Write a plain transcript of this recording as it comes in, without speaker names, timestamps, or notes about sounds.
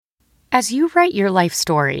As you write your life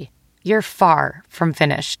story, you're far from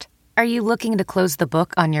finished. Are you looking to close the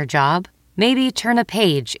book on your job? Maybe turn a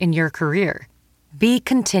page in your career? Be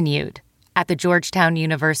continued at the Georgetown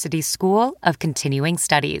University School of Continuing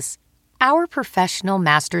Studies. Our professional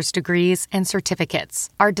master's degrees and certificates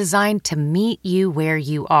are designed to meet you where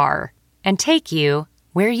you are and take you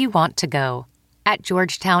where you want to go. At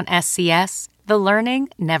Georgetown SCS, the learning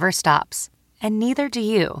never stops, and neither do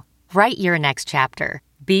you. Write your next chapter.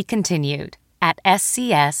 Be continued at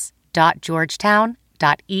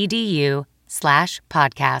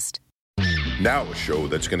scs.georgetown.edu/podcast. Now a show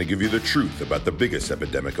that's going to give you the truth about the biggest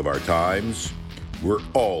epidemic of our times. We're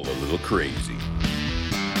all a little crazy.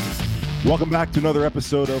 Welcome back to another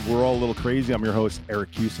episode of We're All a Little Crazy. I'm your host,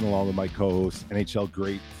 Eric Houston, along with my co-host, NHL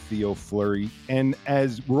great Theo Fleury. And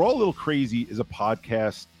as We're All a Little Crazy is a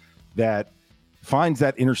podcast that finds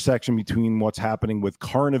that intersection between what's happening with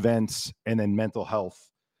current events and then mental health.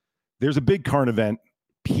 There's a big current event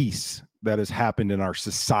piece that has happened in our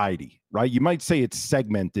society, right? You might say it's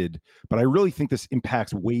segmented, but I really think this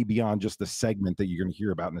impacts way beyond just the segment that you're going to hear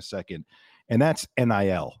about in a second. And that's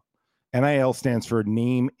NIL. NIL stands for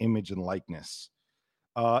name, image, and likeness.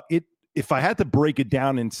 If I had to break it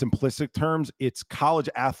down in simplistic terms, it's college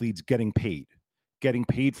athletes getting paid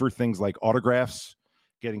for things like autographs,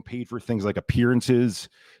 getting paid for things like appearances,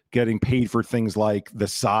 getting paid for things like the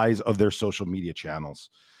size of their social media channels.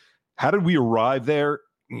 How did we arrive there?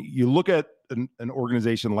 You look at an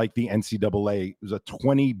organization like the NCAA, it was a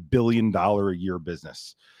 $20 billion a year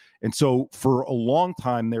business. And so for a long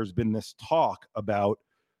time, there's been this talk about,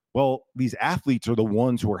 well, these athletes are the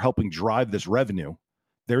ones who are helping drive this revenue.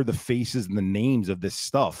 They're the faces and the names of this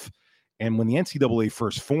stuff. And when the NCAA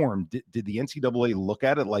first formed, did the NCAA look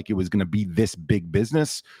at it like it was going to be this big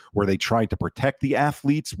business? Were they trying to protect the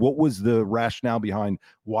athletes? What was the rationale behind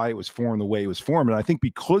why it was formed the way it was formed? And I think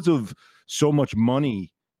because of so much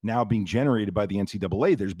money now being generated by the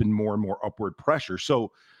NCAA, there's been more and more upward pressure.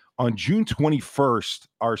 So on June 21st,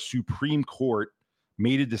 our Supreme Court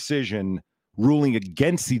made a decision ruling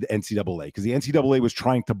against the NCAA because the NCAA was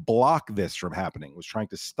trying to block this from happening, was trying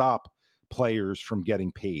to stop players from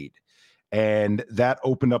getting paid. And that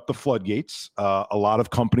opened up the floodgates. A lot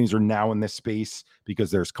of companies are now in this space because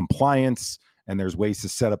there's compliance and there's ways to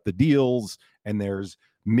set up the deals and there's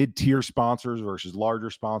mid-tier sponsors versus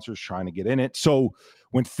larger sponsors trying to get in it. So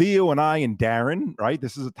when Theo and I and Darren, right,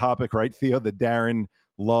 this is a topic, right, Theo, that Darren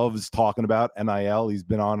loves talking about, NIL. He's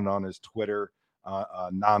been on and on his Twitter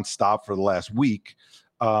nonstop for the last week.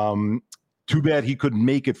 Too bad he couldn't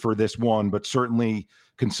make it for this one, but certainly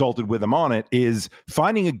consulted with him on it, is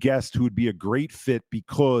finding a guest who would be a great fit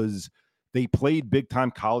because they played big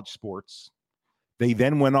time college sports. They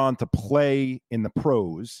then went on to play in the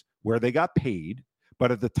pros where they got paid.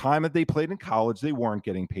 But at the time that they played in college, they weren't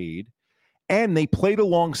getting paid. And they played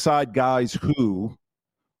alongside guys who,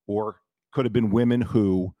 or could have been women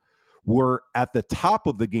who, were at the top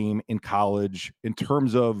of the game in college in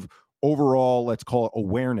terms of overall, let's call it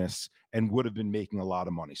awareness, and would have been making a lot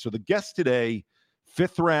of money. So the guest today,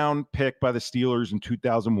 5th round pick by the Steelers in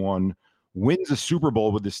 2001, wins a Super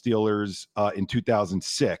Bowl with the Steelers in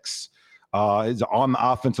 2006, is on the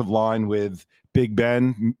offensive line with Big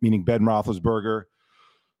Ben, meaning Ben Roethlisberger,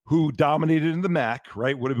 who dominated in the MAC,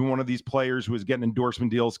 right? Would have been one of these players who was getting endorsement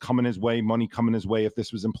deals coming his way, money coming his way if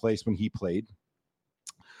this was in place when he played.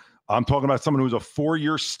 I'm talking about someone who was a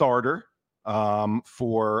 4-year starter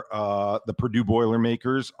for the Purdue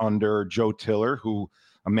Boilermakers under Joe Tiller, who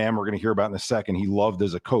a man we're going to hear about in a second, he loved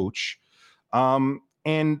as a coach.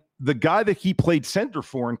 And the guy that he played center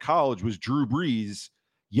for in college was Drew Brees,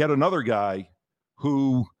 yet another guy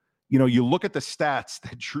who, you know, you look at the stats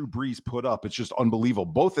that Drew Brees put up, it's just unbelievable,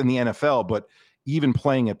 both in the NFL, but even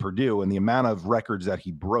playing at Purdue and the amount of records that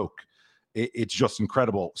he broke, it's just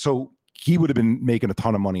incredible. So he would have been making a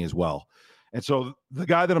ton of money as well. And so the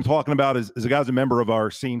guy that I'm talking about is a guy who's a member of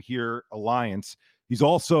our Same Here Alliance. He's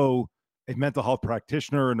also a mental health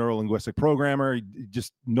practitioner, a neurolinguistic programmer. He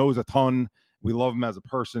just knows a ton. We love him as a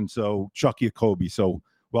person. So Chucky Jacoby. So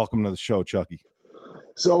welcome to the show, Chucky.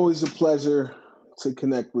 It's always a pleasure to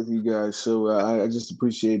connect with you guys. So I just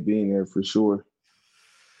appreciate being here for sure.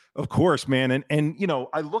 Of course, man. And you know,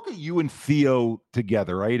 I look at you and Theo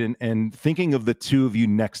together, right? And thinking of the two of you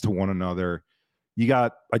next to one another,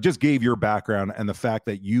 I just gave your background and the fact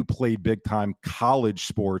that you played big time college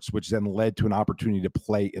sports, which then led to an opportunity to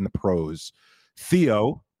play in the pros.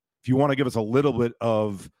 Theo, if you want to give us a little bit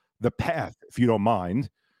of the path, if you don't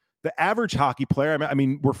mind, the average hockey player, I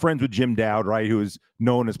mean, we're friends with Jim Dowd, right? Who is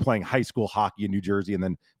known as playing high school hockey in New Jersey and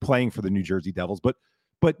then playing for the New Jersey Devils. But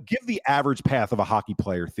But give the average path of a hockey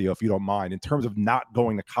player, Theo, if you don't mind, in terms of not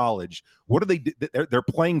going to college. What do they do? They're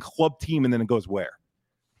playing club team, and then it goes where?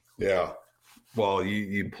 Yeah. Well,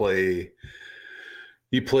 you play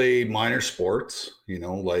minor sports,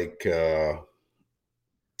 like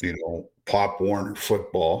Pop Warner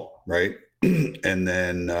football, right? And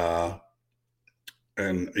then I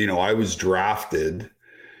was drafted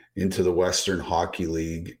into the Western Hockey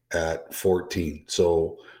League at 14.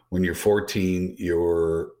 So when you're 14,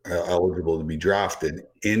 you're eligible to be drafted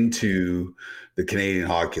into the Canadian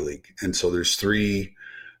Hockey League. And so there's three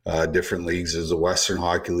different leagues. There's the Western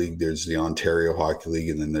Hockey League, there's the Ontario Hockey League,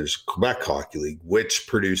 and then there's Quebec Hockey League, which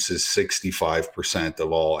produces 65%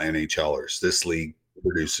 of all NHLers. This league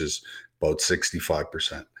produces about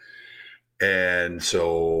 65%. And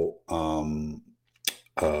so when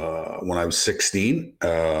I was 16,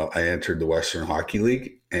 I entered the Western Hockey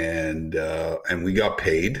League, and we got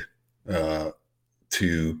paid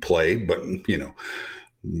to play, but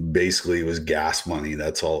basically it was gas money.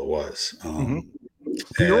 That's all it was.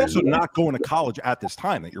 So you're also not going to college at this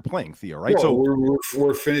time that you're playing, Theo, right? Well, So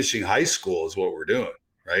we're finishing high school is what we're doing,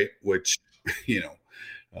 right? Which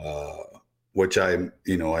I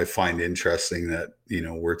find interesting that,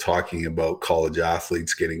 we're talking about college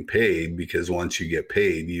athletes getting paid, because once you get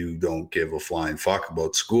paid, you don't give a flying fuck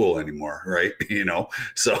about school anymore. Right.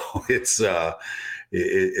 So it's,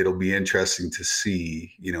 it'll be interesting to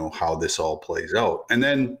see, how this all plays out. And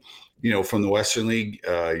then, from the Western League,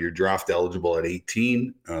 you're draft eligible at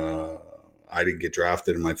 18. I didn't get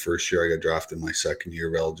drafted in my first year. I got drafted in my second year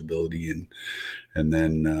of eligibility, and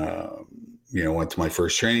then, went to my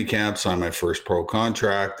first training camp, signed my first pro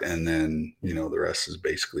contract, and then, the rest is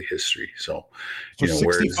basically history. So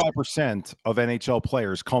 65% of NHL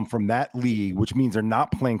players come from that league, which means they're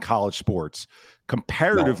not playing college sports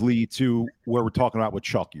comparatively to where we're talking about with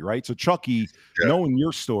Chucky, right? So Chucky, knowing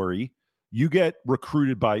your story, you get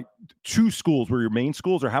recruited by two schools. Were your main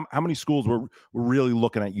schools, or how many schools were really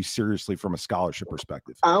looking at you seriously from a scholarship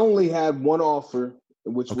perspective? I only had one offer,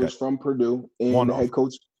 which was from Purdue, and the head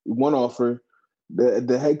coach. One offer.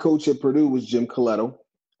 The head coach at Purdue was Jim Coletto.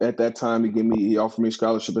 At that time, he offered me a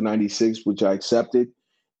scholarship in '96, which I accepted,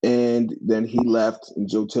 and then he left, and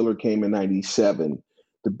Joe Tiller came in '97.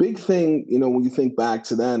 The big thing, when you think back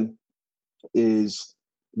to then, is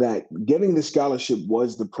that getting the scholarship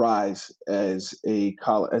was the prize as a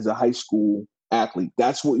high school athlete.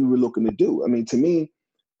 That's what you were looking to do. I mean, to me,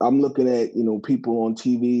 I'm looking at, people on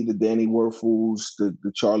TV, the Danny Werfels, the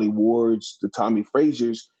Charlie Wards, the Tommy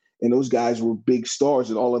Frazier's, and those guys were big stars,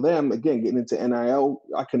 and all of them, again, getting into NIL,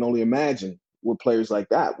 I can only imagine what players like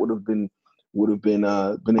that would have been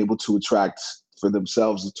able to attract for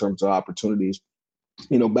themselves in terms of opportunities.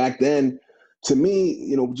 Back then, to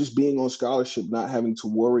me, just being on scholarship, not having to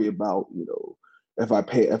worry about, if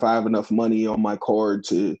I have enough money on my card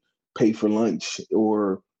to pay for lunch,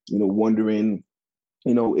 or, wondering,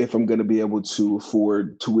 if I'm going to be able to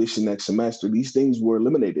afford tuition next semester, these things were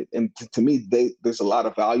eliminated. And to me, there's a lot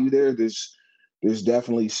of value there. There's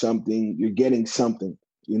definitely something, you're getting something,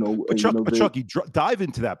 But Chucky, dive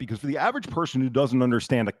into that, because for the average person who doesn't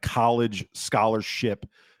understand a college scholarship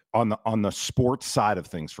on the sports side of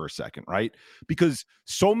things for a second, right? Because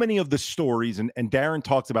so many of the stories, and Darren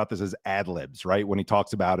talks about this as ad libs, right? When he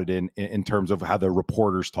talks about it in terms of how the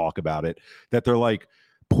reporters talk about it, that they're like,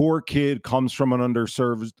 poor kid comes from an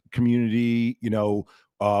underserved community,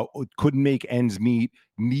 couldn't make ends meet,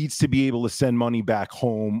 needs to be able to send money back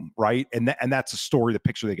home, right? And that's a story, the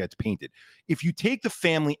picture that gets painted. If you take the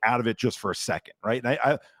family out of it just for a second, right? And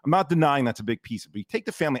I'm not denying that's a big piece, but you take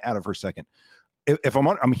the family out of it for a second. If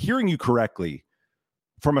I'm hearing you correctly,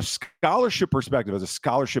 from a scholarship perspective, as a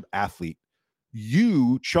scholarship athlete,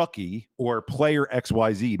 you, Chucky, or player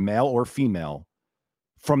XYZ, male or female,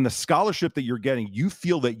 from the scholarship that you're getting, you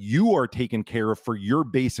feel that you are taken care of for your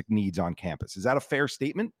basic needs on campus. Is that a fair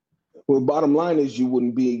statement? Well, bottom line is you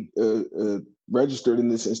wouldn't be registered in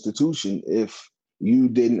this institution if you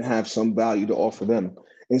didn't have some value to offer them.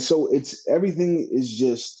 And so everything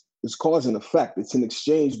is cause and effect. It's an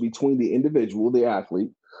exchange between the individual, the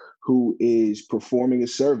athlete, who is performing a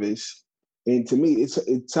service. And to me,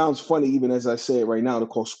 it sounds funny, even as I say it right now, to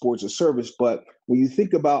call sports a service. But when you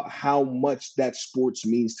think about how much that sports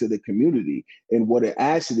means to the community and what it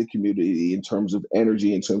adds to the community in terms of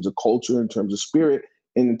energy, in terms of culture, in terms of spirit,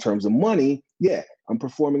 and in terms of money, yeah, I'm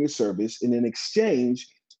performing a service. And in exchange,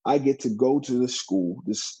 I get to go to the school,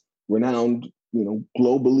 this renowned,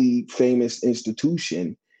 globally famous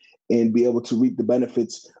institution, and be able to reap the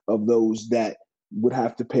benefits of those that would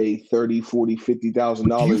have to pay $30,000, $40,000,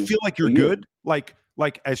 $50,000. Do you feel like you're good? Like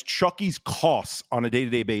as Chucky's costs on a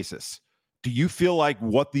day-to-day basis, do you feel like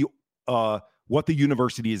what the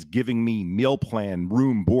university is giving me, meal plan,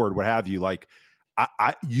 room, board, what have you, like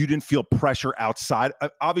you didn't feel pressure outside?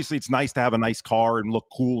 Obviously it's nice to have a nice car and look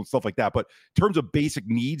cool and stuff like that, but in terms of basic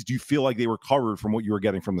needs, do you feel like they were covered from what you were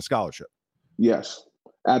getting from the scholarship? Yes,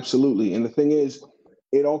 absolutely. And the thing is,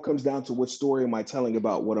 it all comes down to what story am I telling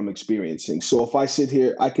about what I'm experiencing. So if I sit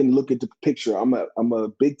here, I can look at the picture. I'm a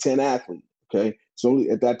Big Ten athlete. Okay. So only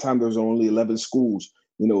at that time, there was only 11 schools.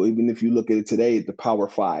 You know, even if you look at it today, at the Power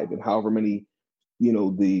Five and however many, you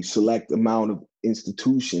know, the select amount of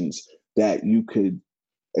institutions that you could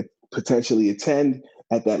potentially attend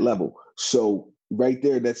at that level. So right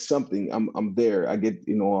there, that's something. I'm there. I get,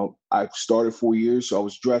 you know, I started 4 years, so I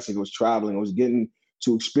was dressing, I was traveling, I was getting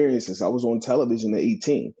to experience this. I was on television at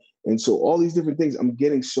 18. And so all these different things, I'm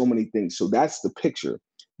getting so many things. So that's the picture.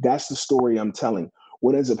 That's the story I'm telling.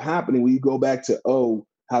 What ends up happening when you go back to,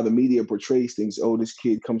 how the media portrays things, this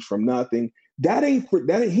kid comes from nothing. He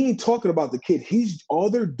ain't talking about the kid. All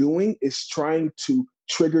they're doing is trying to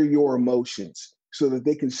trigger your emotions so that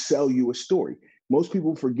they can sell you a story. Most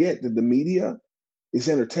people forget that the media is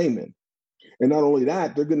entertainment. And not only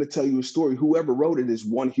that, they're going to tell you a story. Whoever wrote it is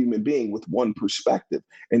one human being with one perspective,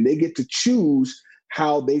 and they get to choose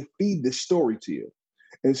how they feed this story to you.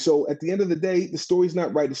 And so at the end of the day, the story's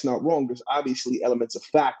not right, it's not wrong. There's obviously elements of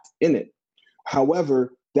fact in it.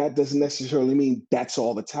 However, that doesn't necessarily mean that's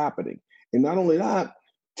all that's happening. And not only that,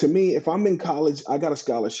 to me, if I'm in college, I got a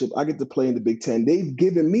scholarship, I get to play in the Big Ten. They've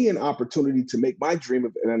given me an opportunity to make my dream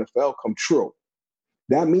of an NFL come true.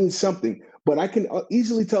 That means something. But I can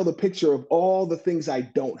easily tell the picture of all the things I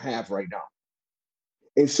don't have right now.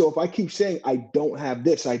 And so if I keep saying, I don't have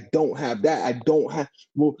this, I don't have that, I don't have,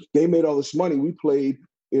 well, they made all this money. We played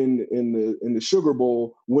in the Sugar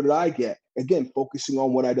Bowl. What did I get? Again, focusing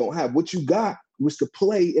on what I don't have. What you got was to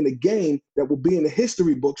play in a game that will be in the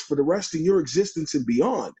history books for the rest of your existence and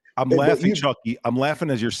beyond. I'm laughing, Chucky. I'm laughing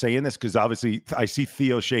as you're saying this because obviously I see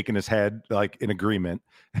Theo shaking his head like in agreement,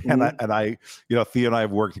 and I, you know, Theo and I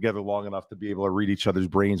have worked together long enough to be able to read each other's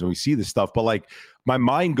brains when we see this stuff. But like, my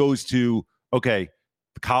mind goes to, okay,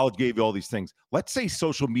 the college gave you all these things. Let's say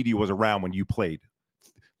social media was around when you played.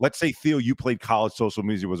 Let's say, Theo, you played college. Social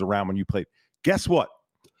media was around when you played. Guess what?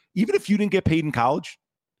 Even if you didn't get paid in college,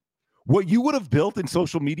 what you would have built in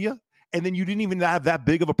social media, and then you didn't even have that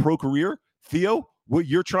big of a pro career, Theo, what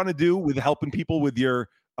you're trying to do with helping people with your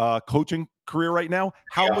coaching career right now,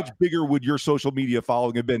 how much bigger would your social media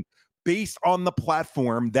following have been based on the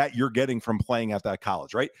platform that you're getting from playing at that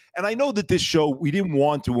college, right? And I know that this show, we didn't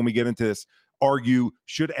want to, when we get into this, argue,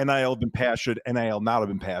 should NIL have been passed, should NIL not have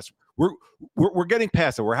been passed? We're getting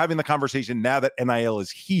past it. We're having the conversation now that NIL is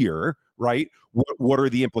here, right? What are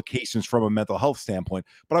the implications from a mental health standpoint?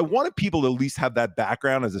 But I wanted people to at least have that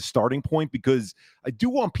background as a starting point, because I do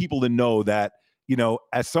want people to know that, you know,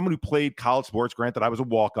 as someone who played college sports, granted I was a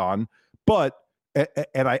walk-on, but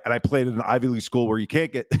and I played at an Ivy League school where you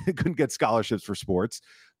couldn't get scholarships for sports.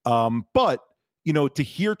 But you know, to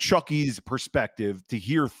hear Chucky's perspective, to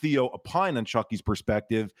hear Theo opine on Chucky's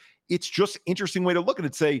perspective, it's just an interesting way to look at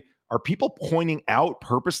it. Say, are people pointing out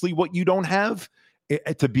purposely what you don't have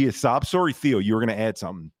to be a sob story? Theo, you were going to add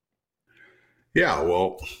something. Yeah,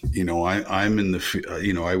 well, you know, I'm in the,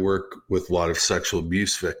 you know, I work with a lot of sexual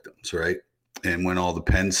abuse victims, right? And when all the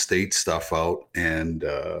Penn State stuff out and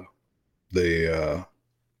the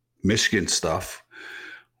Michigan stuff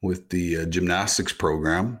with the gymnastics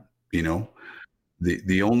program, you know,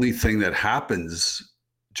 the only thing that happens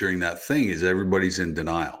during that thing is everybody's in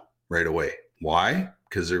denial right away. Why?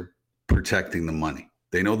 Because they're protecting the money.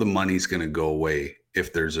 They know the money's going to go away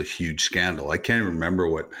if there's a huge scandal. I can't remember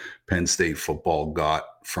what Penn State football got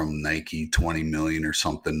from Nike, 20 million or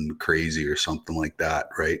something crazy or something like that,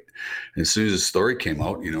 right? And as soon as the story came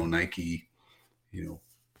out, you know, Nike, you know,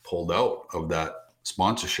 pulled out of that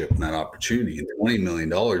sponsorship and that opportunity. And $20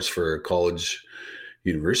 million for a college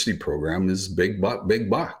university program is big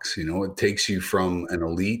bucks. You know, it takes you from an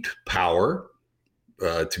elite power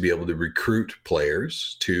to be able to recruit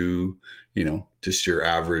players to, you know, just your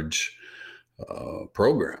average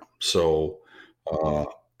program. So,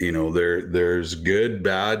 you know, there's good,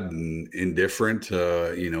 bad, and indifferent,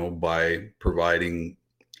 you know, by providing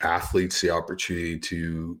athletes the opportunity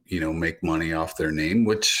to, you know, make money off their name,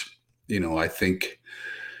 which, you know, I think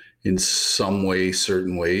in some way,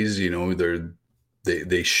 certain ways, you know,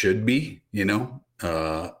 they should be, you know,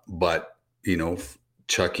 but, you know,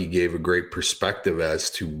 Chucky gave a great perspective as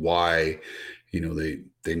to why, you know,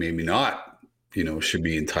 they maybe not, you know, should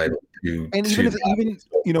be entitled to. And even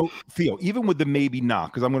you know, Theo, even with the maybe not,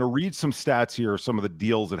 because I'm going to read some stats here, some of the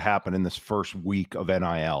deals that happened in this first week of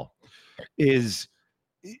NIL, is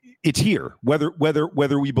it's here. Whether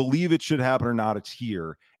we believe it should happen or not, it's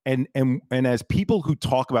here. And as people who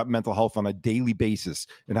talk about mental health on a daily basis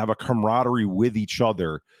and have a camaraderie with each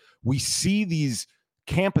other, we see these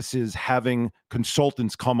campuses having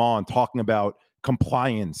consultants come on talking about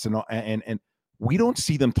compliance and we don't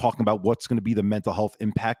see them talking about what's going to be the mental health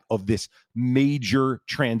impact of this major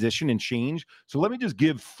transition and change. So let me just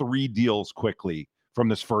give 3 deals quickly from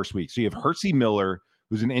this first week. So you have Hercy Miller,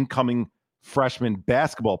 who's an incoming freshman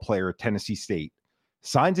basketball player at Tennessee State,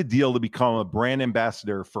 signs a deal to become a brand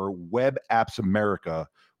ambassador for Web Apps America,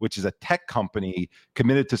 which is a tech company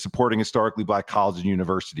committed to supporting historically Black colleges and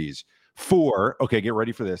universities for, okay, get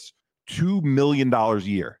ready for this, $2 million a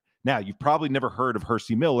year. Now, you've probably never heard of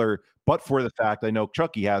Hercy Miller, but for the fact I know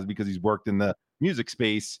Chucky has because he's worked in the music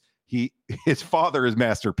space. His father is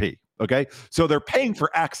Master P. Okay, so they're paying for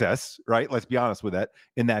access, right? Let's be honest with that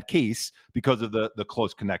in that case because of the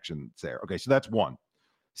close connections there. Okay, so that's one.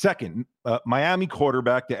 Second, Miami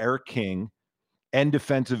quarterback D'Eriq King and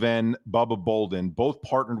defensive end Bubba Bolden both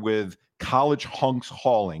partnered with College Hunks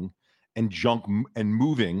Hauling and Junk and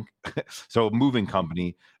Moving, so a moving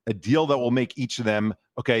company, a deal that will make each of them,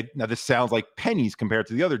 okay, now this sounds like pennies compared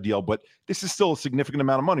to the other deal, but this is still a significant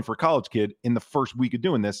amount of money for a college kid in the first week of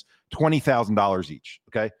doing this, $20,000 each,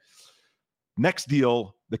 okay? Next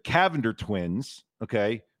deal, the Cavender twins,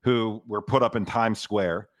 okay, who were put up in Times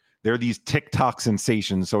Square. They're these TikTok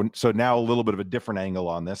sensations, so now a little bit of a different angle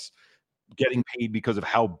on this, getting paid because of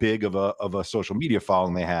how big of a social media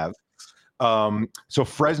following they have. So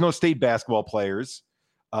Fresno State basketball players,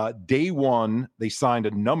 day one, they signed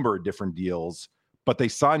a number of different deals, but they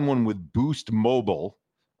signed one with Boost Mobile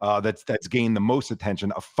that's gained the most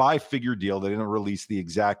attention, a 5-figure deal. They didn't release the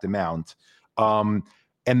exact amount.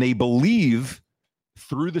 And they believe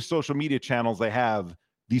through the social media channels they have,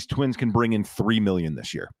 these twins can bring in $3 million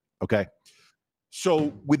this year. Okay.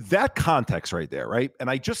 So with that context right there, right?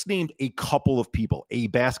 And I just named a couple of people, a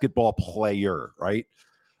basketball player, right?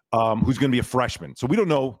 Who's going to be a freshman. So we don't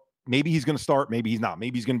know. Maybe he's going to start. Maybe he's not.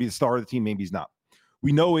 Maybe he's going to be the star of the team. Maybe he's not.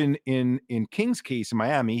 We know in King's case in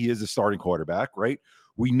Miami, he is a starting quarterback, right?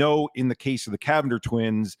 We know in the case of the Cavender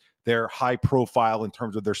twins, they're high profile in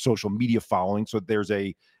terms of their social media following. So there's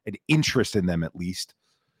an interest in them at least.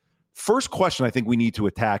 First question I think we need to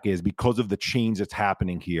attack is because of the change that's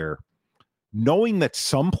happening here, knowing that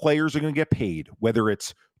some players are going to get paid, whether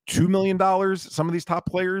it's $2 million, some of these top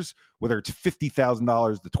players, whether it's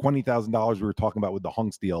 $50,000, the $20,000 we were talking about with the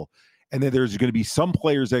Hunks deal, and then there's going to be some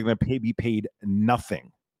players that are going to be paid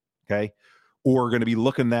nothing, okay? Or going to be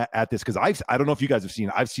looking at this, because I don't know if you guys have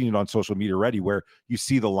seen, I've seen it on social media already, where you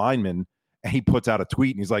see the lineman and he puts out a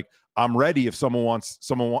tweet and he's like, I'm ready if someone wants,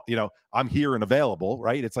 I'm here and available,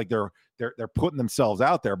 right? It's like they're putting themselves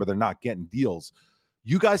out there, but they're not getting deals.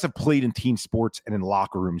 You guys have played in team sports and in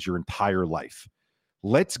locker rooms your entire life.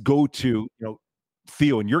 Let's go to,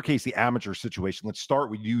 Theo, in your case, the amateur situation. Let's start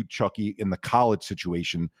with you, Chucky, in the college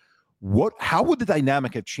situation. How would the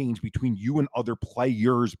dynamic have changed between you and other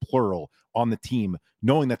players, plural, on the team,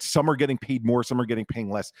 knowing that some are getting paid more, some are getting paid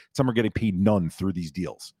less, some are getting paid none through these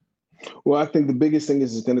deals? Well, I think the biggest thing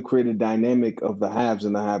is it's going to create a dynamic of the haves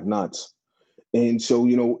and the have-nots. And so,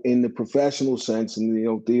 in the professional sense,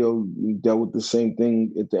 and, Theo dealt with the same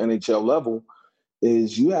thing at the NHL level,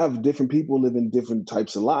 is you have different people living different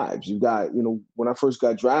types of lives. You got, when I first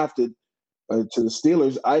got drafted to the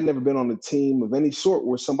Steelers, I'd never been on a team of any sort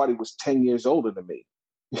where somebody was 10 years older than me.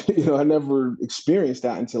 I never experienced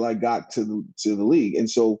that until I got to the league. And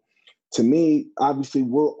so to me, obviously,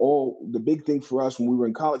 the big thing for us when we were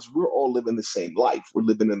in college, we're all living the same life. We're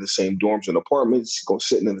living in the same dorms and apartments,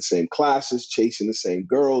 sitting in the same classes, chasing the same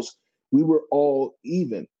girls. We were all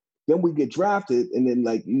even. Then we get drafted, and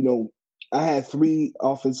then I had 3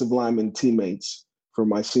 offensive lineman teammates for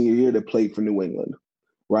my senior year that played for New England.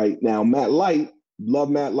 Right now, Matt Light, love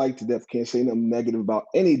Matt Light to death. Can't say nothing negative about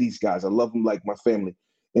any of these guys. I love them like my family.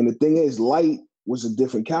 And the thing is, Light was a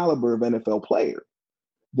different caliber of NFL player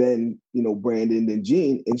than, Brandon and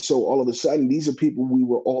Gene. And so all of a sudden, these are people, we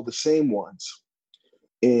were all the same ones.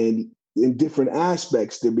 And in different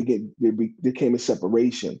aspects, there became a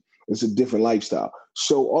separation. It's a different lifestyle.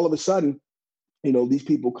 So all of a sudden, these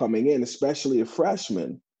people coming in, especially a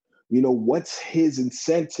freshman, what's his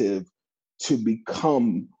incentive to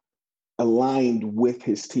become aligned with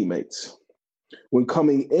his teammates? When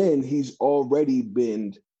coming in, he's already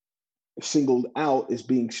been singled out as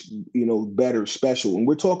being, better, special. And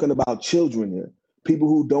we're talking about children here, people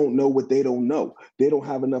who don't know what they don't know. They don't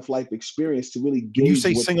have enough life experience to really gauge. When you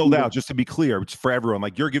say singled out, just to be clear, it's for everyone.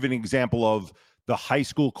 Like, you're giving an example of the high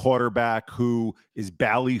school quarterback who is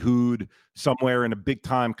ballyhooed somewhere in a big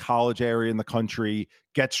time college area in the country,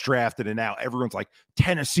 gets drafted, and now everyone's like,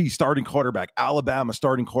 Tennessee starting quarterback, Alabama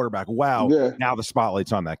starting quarterback. Wow. Yeah. Now the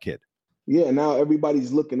spotlight's on that kid. Yeah, now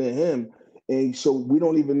everybody's looking at him. And so we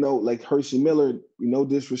don't even know, like Hershey Miller, no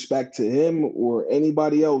disrespect to him or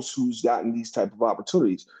anybody else who's gotten these type of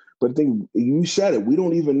opportunities. But I think you said it. We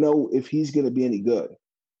don't even know if he's going to be any good.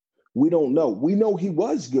 We don't know. We know he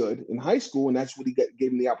was good in high school, and that's what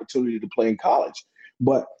gave him the opportunity to play in college.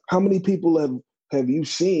 But how many people have you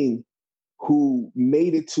seen who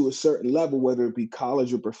made it to a certain level, whether it be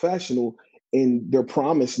college or professional, and their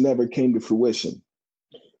promise never came to fruition?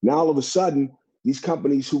 Now, all of a sudden, these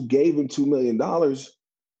companies who gave him $2 million,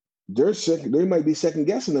 they might be second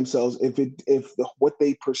guessing themselves if what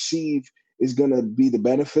they perceive is going to be the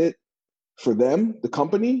benefit for them, the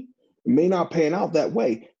company, may not pan out that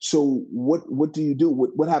way. So what do you do?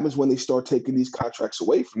 What happens when they start taking these contracts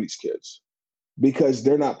away from these kids? Because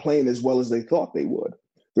they're not playing as well as they thought they would.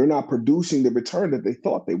 They're not producing the return that they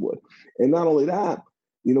thought they would. And not only that,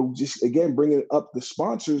 just again, bringing up the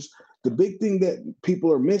sponsors, the big thing that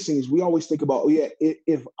people are missing is we always think about,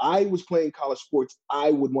 if I was playing college sports, I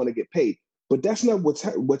would want to get paid. But that's not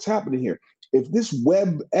what's happening here. If this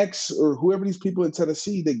WebEx or whoever these people in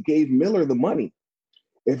Tennessee that gave Miller the money,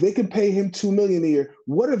 if they can pay him $2 million a year,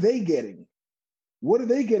 what are they getting? What are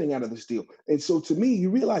they getting out of this deal? And so to me, you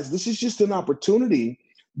realize this is just an opportunity.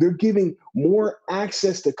 They're giving more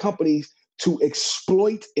access to companies to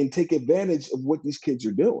exploit and take advantage of what these kids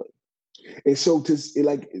are doing. And so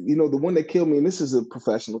the one that killed me, and this is a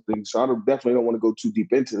professional thing, so I definitely don't want to go too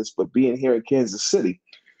deep into this, but being here in Kansas City,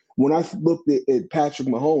 when I looked at Patrick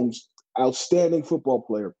Mahomes, outstanding football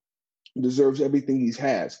player, deserves everything he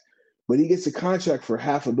has. But he gets a contract for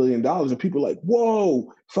 $500 million, and people are like,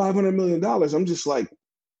 whoa, $500 million. I'm just like,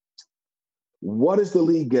 what is the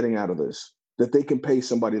league getting out of this that they can pay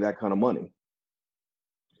somebody that kind of money?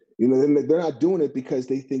 They're not doing it because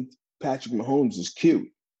they think Patrick Mahomes is cute.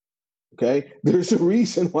 Okay, there's a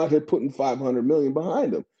reason why they're putting $500 million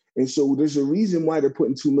behind him, and so there's a reason why they're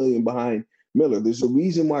putting $2 million behind Miller. There's a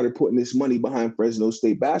reason why they're putting this money behind Fresno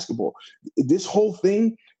State basketball. This whole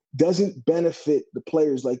thing doesn't benefit the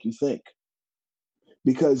players like you think,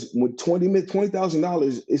 because with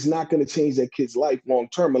 $20,000 is not going to change that kid's life long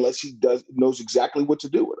term unless he knows exactly what to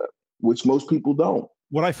do with it, which most people don't.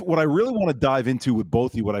 What I really want to dive into with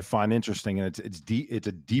both of you, what I find interesting, and it's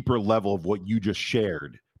a deeper level of what you just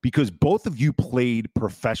shared, because both of you played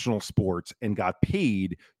professional sports and got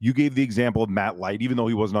paid. You gave the example of Matt Light, even though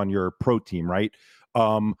he wasn't on your pro team, right?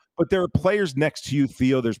 But there are players next to you,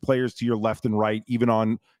 Theo. There's players to your left and right, even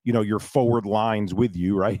on your forward lines with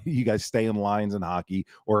you, right? You guys stay in lines in hockey,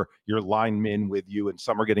 or your linemen with you, and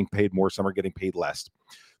some are getting paid more, some are getting paid less.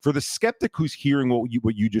 For the skeptic who's hearing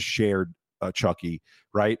what you just shared, Chucky,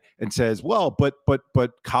 right, and says, well, but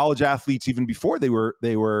college athletes, even before they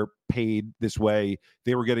were paid this way,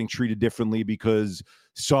 they were getting treated differently because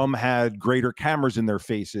some had greater cameras in their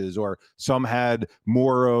faces, or some had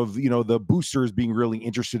more of the boosters being really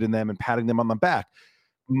interested in them and patting them on the back.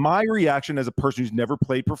 My reaction as a person who's never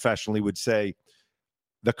played professionally would say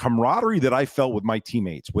the camaraderie that I felt with my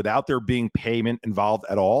teammates without there being payment involved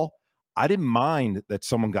at all, I didn't mind that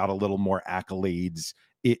someone got a little more accolades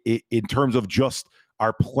in terms of just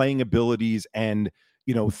our playing abilities and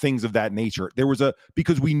things of that nature. There was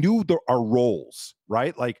because we knew our roles,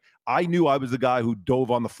 right? Like I knew I was the guy who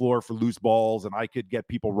dove on the floor for loose balls, and I could get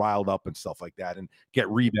people riled up and stuff like that, and get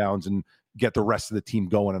rebounds and get the rest of the team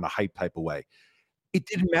going in a hype type of way. It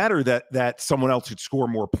didn't matter that someone else could score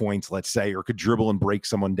more points, let's say, or could dribble and break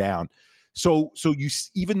someone down. So you,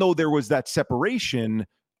 even though there was that separation,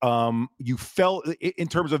 you felt, in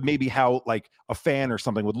terms of maybe how like a fan or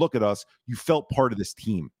something would look at us, you felt part of this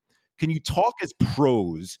team. Can you talk as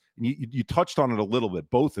pros, and you touched on it a little bit,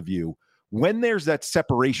 both of you, when there's that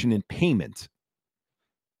separation in payment,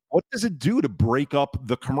 what does it do to break up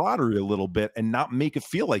the camaraderie a little bit and not make it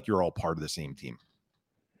feel like you're all part of the same team?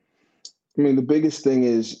 I mean, the biggest thing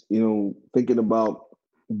is, thinking about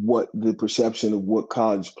what the perception of what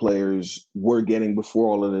college players were getting before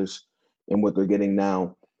all of this and what they're getting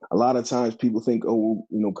now. A lot of times people think,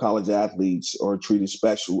 college athletes are treated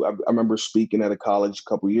special. I remember speaking at a college a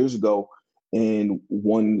couple of years ago, and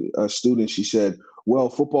one student, she said, well,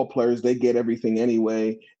 football players, they get everything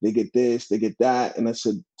anyway. They get this, they get that. And I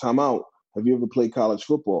said, time out. Have you ever played college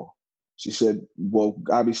football? She said, well,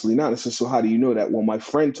 obviously not. I said, so how do you know that? Well, my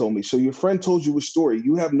friend told me. So your friend told you a story.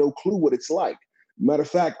 You have no clue what it's like. Matter of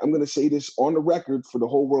fact, I'm going to say this on the record for the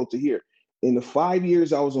whole world to hear. In the 5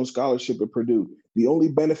 years I was on scholarship at Purdue, The only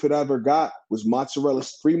benefit I ever got was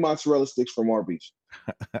free mozzarella sticks from Arby's.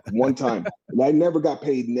 One time. And I never got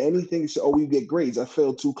paid in anything. So, you get grades. I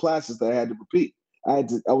failed 2 classes that I had to repeat. I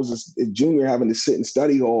was a junior having to sit in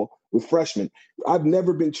study hall with freshmen. I've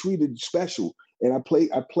never been treated special. And I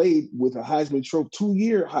played with a Heisman Trophy,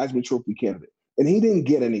 2-year Heisman Trophy candidate, and he didn't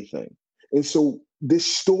get anything. And so this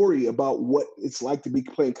story about what it's like to be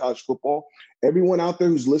playing college football, everyone out there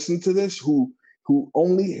who's listening to this, who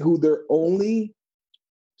their only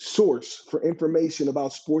source for information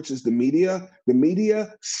about sports is the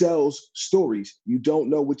media sells stories. You don't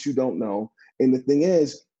know what you don't know. And the thing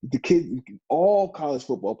is, all college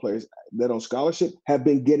football players that on scholarship have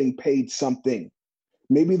been getting paid something.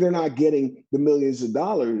 Maybe they're not getting the millions of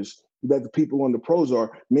dollars that the people on the pros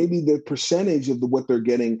are. Maybe the percentage of what they're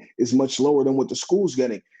getting is much lower than what the school's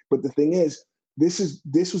getting. But the thing is, this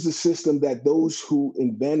was a system that those who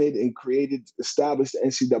invented and established the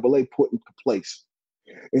NCAA put into place.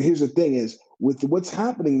 And here's the thing is, with what's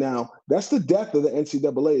happening now, that's the death of the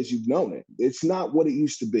NCAA as you've known it. It's not what it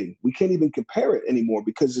used to be. We can't even compare it anymore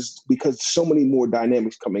because so many more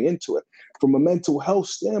dynamics coming into it. From a mental health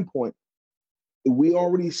standpoint, we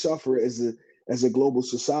already suffer as a global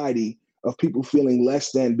society of people feeling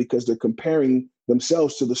less than because they're comparing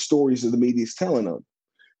themselves to the stories that the media is telling them.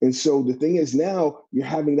 And so the thing is, now you're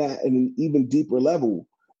having that at an even deeper level,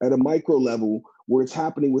 at a micro level, where it's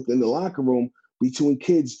happening within the locker room between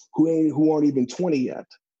kids who aren't even 20 yet,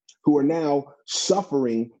 who are now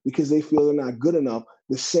suffering because they feel they're not good enough,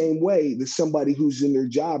 the same way that somebody who's in their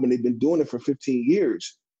job and they've been doing it for 15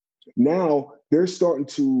 years. Now they're starting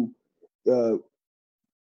to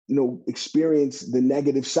experience the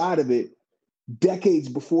negative side of it decades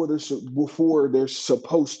before they're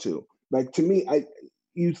supposed to. Like, to me,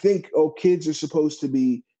 you think, kids are supposed to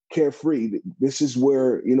be carefree. This is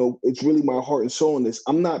where, it's really my heart and soul in this.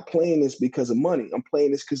 I'm not playing this because of money. I'm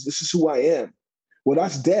playing this because this is who I am. Well,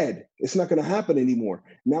 that's dead. It's not going to happen anymore.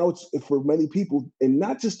 Now it's for many people, and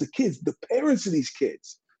not just the kids, the parents of these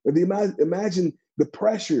kids. Imagine the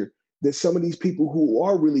pressure that some of these people who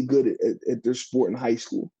are really good at their sport in high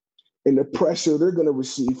school, and the pressure they're going to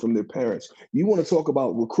receive from their parents. You want to talk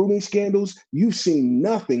about recruiting scandals? You've seen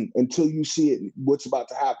nothing until you see it, what's about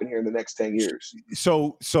to happen here in the next 10 years.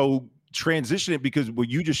 So transition it, because what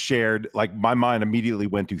you just shared, like, my mind immediately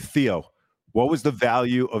went to Theo. What was the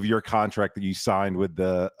value of your contract that you signed with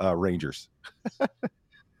the Rangers?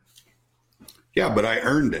 Yeah, but I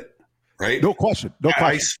earned it, right? No question.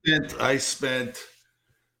 I spent,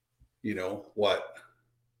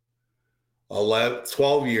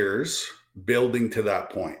 12 years building to that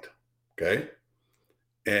point. Okay.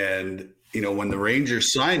 And, when the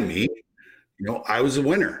Rangers signed me, I was a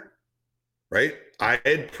winner, right? I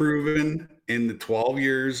had proven in the 12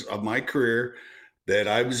 years of my career that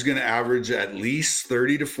I was going to average at least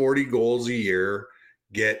 30 to 40 goals a year,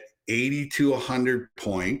 get 80 to 100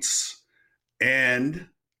 points. And,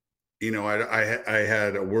 I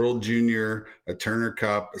had a World Junior, a Turner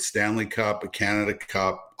Cup, a Stanley Cup, a Canada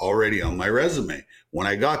Cup already on my resume when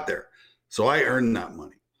I got there. So I earned that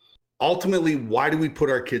money. Ultimately, why do we put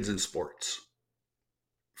our kids in sports?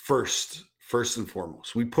 First and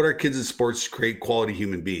foremost, we put our kids in sports to create quality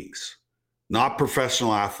human beings, not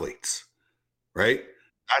professional athletes, right?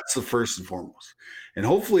 That's the first and foremost. And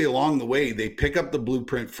hopefully along the way, they pick up the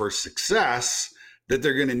blueprint for success that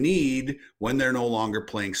they're going to need when they're no longer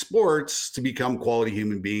playing sports to become quality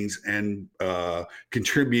human beings and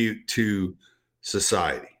contribute to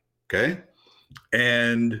society. Okay.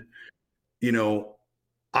 And,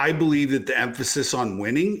 I believe that the emphasis on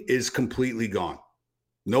winning is completely gone.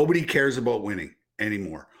 Nobody cares about winning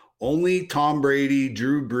anymore. Only Tom Brady,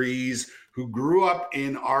 Drew Brees, who grew up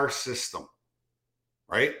in our system,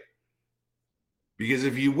 right? Because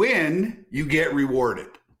if you win, you get rewarded.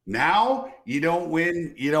 Now you don't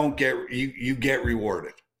win, you get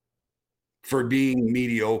rewarded for being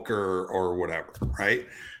mediocre or whatever, right?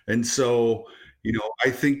 And so, I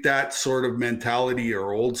think that sort of mentality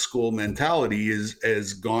or old school mentality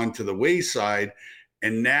has gone to the wayside.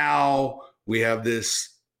 And now we have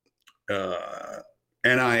this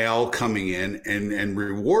NIL coming in and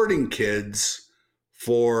rewarding kids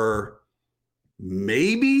for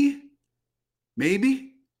maybe,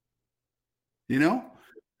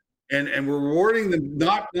 and we're rewarding them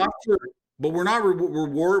not for, but we're not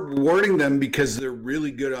rewarding them because they're really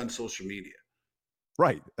good on social media.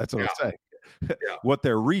 Right. That's what I'm saying. Yeah. What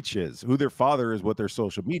their reach is, who their father is, what their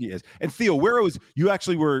social media is. And Theo, where it was, you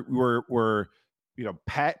actually were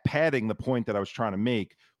padding the point that I was trying to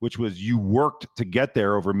make, which was you worked to get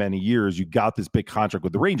there over many years. You got this big contract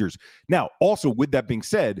with the Rangers. Now, also with that being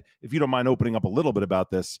said, if you don't mind opening up a little bit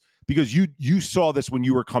about this, because you saw this when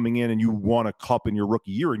you were coming in and you won a cup in your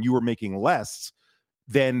rookie year and you were making less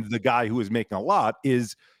than the guy who is making a lot,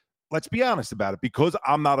 is, let's be honest about it, because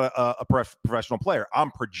I'm not a professional player,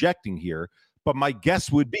 I'm projecting here, but my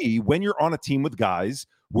guess would be when you're on a team with guys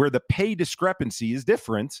where the pay discrepancy is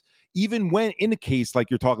different, even when in a case like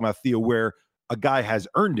you're talking about, Theo, where a guy has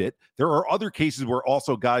earned it, there are other cases where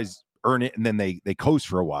also guys earn it and then they coast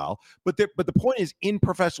for a while. But the point is, in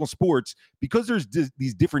professional sports, because there's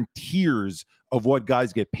these different tiers of what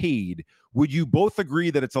guys get paid, would you both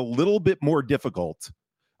agree that it's a little bit more difficult?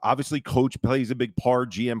 Obviously, coach plays a big part,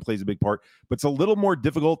 GM plays a big part, but it's a little more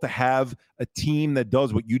difficult to have a team that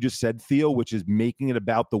does what you just said, Theo, which is making it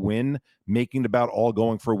about the win, making it about all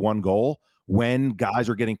going for one goal, when guys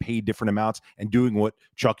are getting paid different amounts and doing what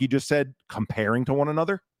Chucky just said, comparing to one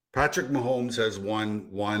another? Patrick Mahomes has won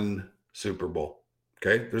one Super Bowl.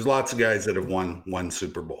 Okay. There's lots of guys that have won one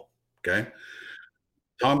Super Bowl. Okay.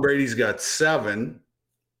 Tom Brady's got 7.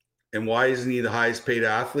 And why isn't he the highest paid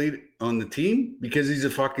athlete on the team? Because he's a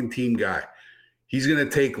fucking team guy. He's going to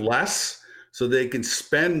take less so they can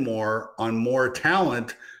spend more on more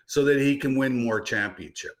talent so that he can win more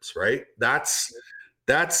championships, right? That's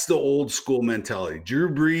the old school mentality.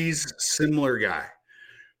 Drew Brees, similar guy.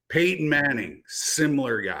 Peyton Manning,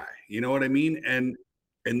 similar guy. You know what I mean? And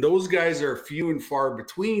those guys are few and far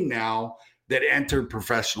between now that enter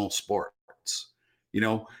professional sports. You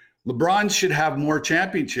know, LeBron should have more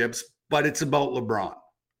championships, but it's about LeBron.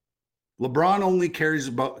 LeBron only cares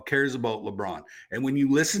about LeBron. And when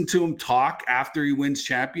you listen to him talk after he wins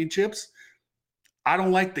championships, I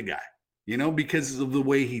don't like the guy, you know, because of the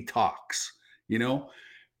way he talks, you know.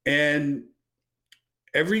 And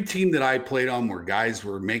every team that I played on where guys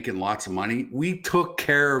were making lots of money, we took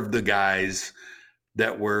care of the guys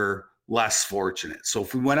that were less fortunate. So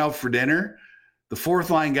if we went out for dinner, the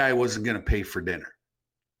fourth line guy wasn't going to pay for dinner.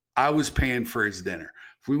 I was paying for his dinner.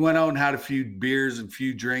 If we went out and had a few beers and a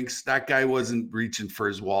few drinks, that guy wasn't reaching for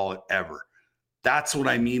his wallet ever. That's what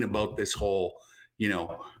I mean about this whole, you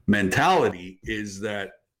know, mentality, is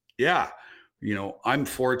that, yeah, you know, I'm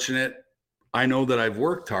fortunate. I know that I've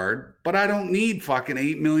worked hard, but I don't need fucking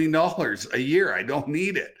 $8 million a year. I don't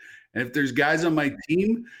need it. And if there's guys on my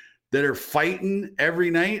team that are fighting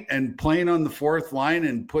every night and playing on the fourth line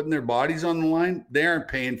and putting their bodies on the line, they aren't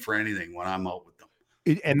paying for anything when I'm out with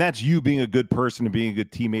them. And that's you being a good person and being a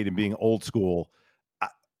good teammate and being old school.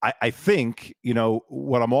 I think, you know,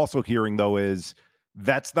 what I'm also hearing, though, is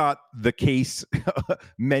that's not the case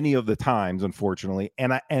many of the times, unfortunately.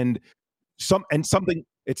 And something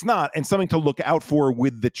it's not, and something to look out for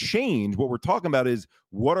with the change. What we're talking about is,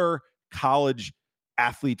 what are college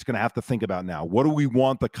athletes going to have to think about now? What do we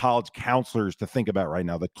want the college counselors to think about right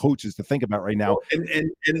now, the coaches to think about right now?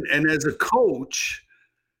 And as a coach,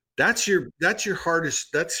 that's your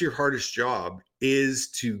hardest job, is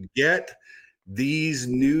to get these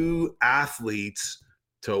new athletes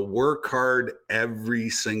to work hard every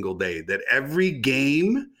single day, that every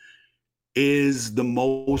game is the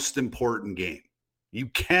most important game. You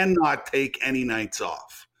cannot take any nights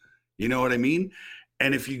off. You know what I mean?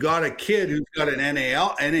 And if you got a kid who's got an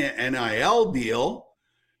NIL deal,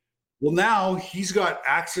 well, now he's got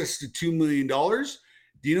access to $2 million.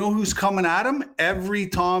 Do you know who's coming at him? Every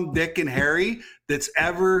Tom, Dick, and Harry that's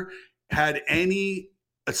ever had any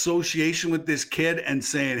association with this kid and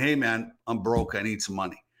saying, hey, man, I'm broke. I need some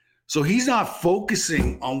money. So he's not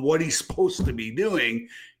focusing on what he's supposed to be doing.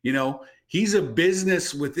 You know, he's a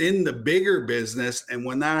business within the bigger business. And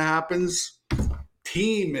when that happens,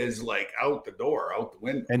 team is like out the door, out the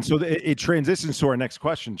window. And so it transitions to our next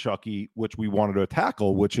question, Chucky, which we wanted to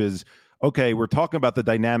tackle, which is, okay, we're talking about the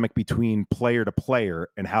dynamic between player to player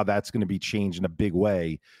and how that's going to be changed in a big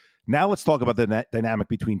way. Now let's talk about the dynamic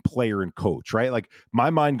between player and coach, right? Like, my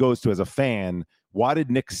mind goes to, as a fan, why did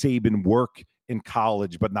Nick Saban work in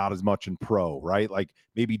college but not as much in pro, right? Like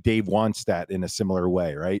maybe Dave Wannstedt in a similar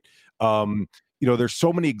way, right? You know, there's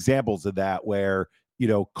so many examples of that where, you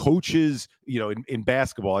know, coaches, you know, in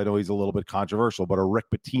basketball, I know he's a little bit controversial, but a Rick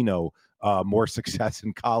Pitino, more success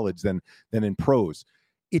in college than in pros.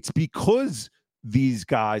 It's because these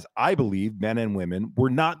guys, I believe, men and women, were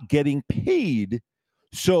not getting paid.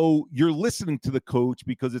 So you're listening to the coach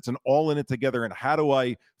because it's an all in it together. And how do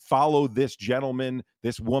I follow this gentleman,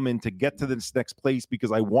 this woman, to get to this next place?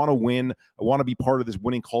 Because I want to win. I want to be part of this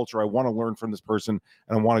winning culture. I want to learn from this person,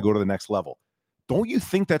 and I want to go to the next level. Don't you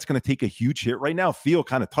think that's going to take a huge hit right now? Theo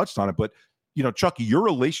kind of touched on it, but, you know, Chucky, your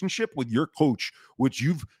relationship with your coach, which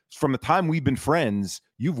you've, from the time we've been friends,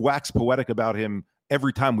 you've waxed poetic about him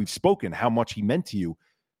every time we've spoken, how much he meant to you.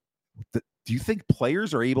 Do you think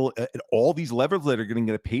players are able, at all these levels that are going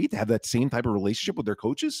to get paid, to have that same type of relationship with their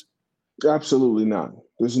coaches? Absolutely not.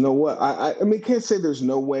 There's no way. I mean, can't say there's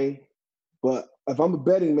no way, but if I'm a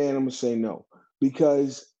betting man, I'm gonna say no,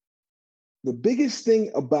 because the biggest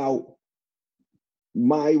thing about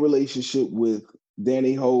my relationship with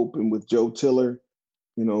Danny Hope and with Joe Tiller,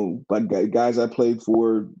 but guys I played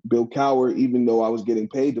for, Bill Cowher, even though I was getting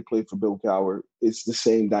paid to play for Bill Cowher, it's the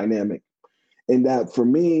same dynamic. And that for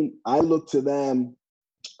me, I look to them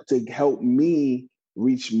to help me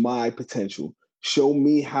reach my potential, show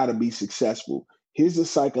me how to be successful. Here's a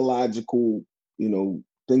psychological,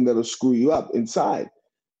 thing that'll screw you up inside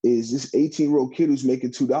is this 18-year-old kid who's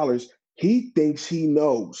making $2. He thinks he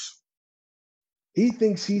knows. He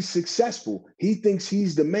thinks he's successful. He thinks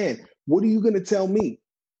he's the man. What are you going to tell me?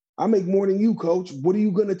 I make more than you, coach. What are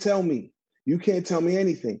you going to tell me? You can't tell me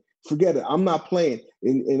anything. Forget it. I'm not playing.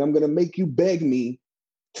 And I'm going to make you beg me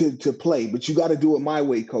to play, but you got to do it my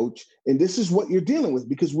way, coach. And this is what you're dealing with,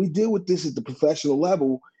 because we deal with this at the professional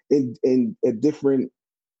level in at different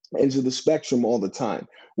ends of the spectrum all the time.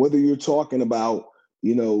 Whether you're talking about,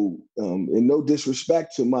 and no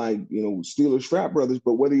disrespect to my, Steelers frat brothers,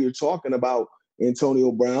 but whether you're talking about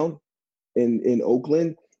Antonio Brown in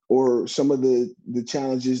Oakland, or some of the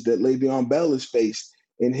challenges that Le'Veon Bell has faced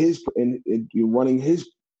in running his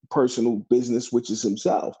personal business, which is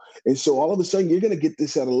himself. And so all of a sudden you're going to get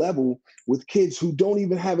this at a level with kids who don't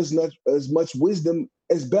even have as much wisdom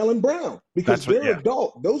as Bell and Brown, because they're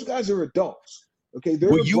adult. Those guys are adults. Okay. They're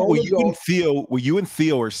what you and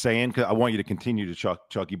Theo are saying, because I want you to continue to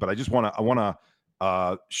Chucky, but I want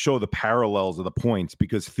to show the parallels of the points,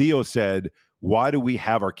 because Theo said, why do we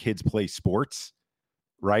have our kids play sports?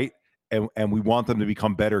 Right. And we want them to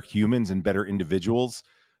become better humans and better individuals.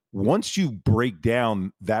 Once you break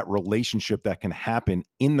down that relationship that can happen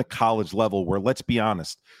in the college level, where, let's be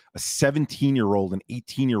honest, a 17-year-old and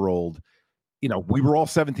 18-year-old, we were all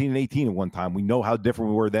 17 and 18 at one time. We know how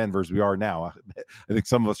different we were then versus we are now. I think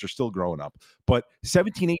some of us are still growing up. But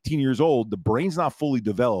 17, 18 years old, the brain's not fully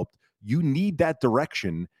developed. You need that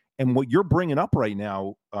direction. And what you're bringing up right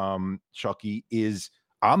now, Chucky, is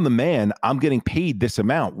I'm the man. I'm getting paid this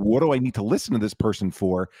amount. What do I need to listen to this person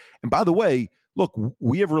for? And by the way, look,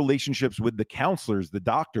 we have relationships with the counselors, the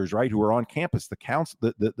doctors, right, who are on campus,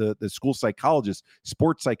 the school psychologists,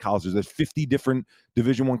 sports psychologists. There's 50 different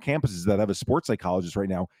Division I campuses that have a sports psychologist right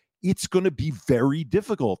now. It's going to be very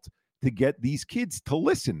difficult to get these kids to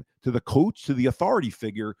listen to the coach, to the authority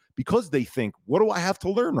figure, because they think, what do I have to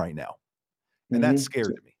learn right now? And that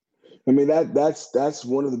scared me. I mean, that's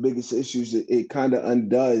one of the biggest issues. It kind of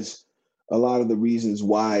undoes a lot of the reasons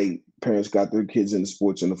why parents got their kids into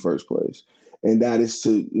sports in the first place. And that is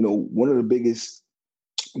to, one of the biggest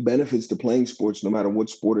benefits to playing sports, no matter what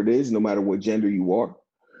sport it is, no matter what gender you are.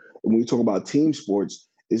 And when we talk about team sports,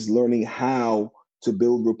 is learning how to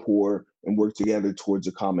build rapport and work together towards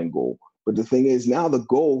a common goal. But the thing is, now the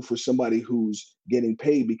goal for somebody who's getting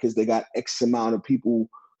paid because they got X amount of people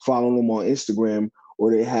following them on Instagram,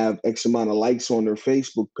 or they have X amount of likes on their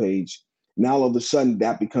Facebook page, now all of a sudden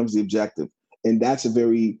that becomes the objective. And that's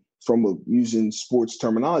using sports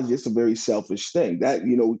terminology, it's a very selfish thing. That,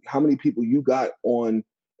 how many people you got on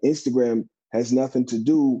Instagram has nothing to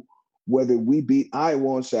do whether we beat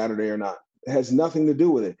Iowa on Saturday or not. It has nothing to do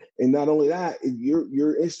with it. And not only that,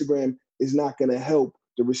 your Instagram is not going to help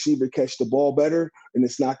the receiver catch the ball better, and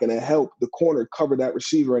it's not going to help the corner cover that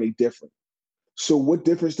receiver any different. So what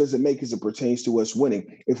difference does it make as it pertains to us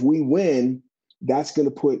winning? If we win, that's going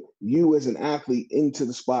to put you as an athlete into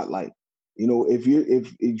the spotlight.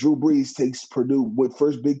 If Drew Brees takes Purdue with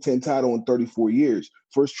first Big Ten title in 34 years,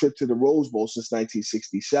 first trip to the Rose Bowl since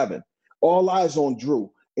 1967, all eyes on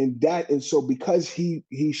Drew. And so because he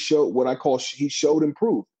showed he showed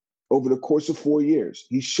improved over the course of 4 years.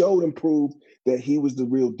 He showed improved that he was the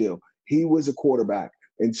real deal. He was a quarterback.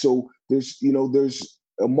 And so there's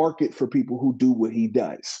a market for people who do what he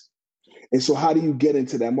does. And so how do you get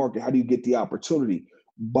into that market? How do you get the opportunity?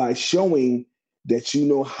 By showing that you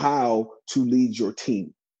know how to lead your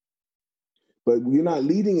team. But you're not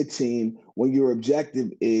leading a team when your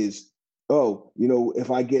objective is,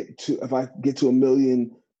 if I get to 1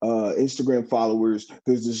 million Instagram followers,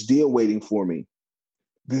 there's this deal waiting for me.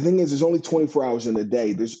 The thing is, there's only 24 hours in a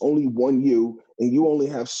day. There's only one you, and you only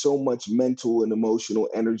have so much mental and emotional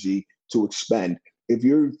energy to expend. If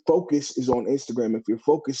your focus is on Instagram, if your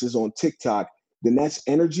focus is on TikTok, then that's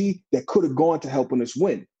energy that could have gone to helping us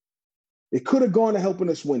win. It could have gone to helping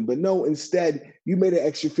us win, but no, instead you made an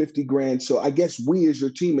extra 50 grand. So I guess we as your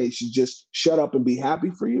teammates should just shut up and be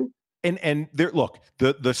happy for you. And there, look,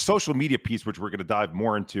 the social media piece, which we're going to dive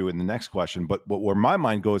more into in the next question, but where my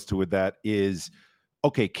mind goes to with that is,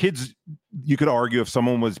 okay, kids, you could argue if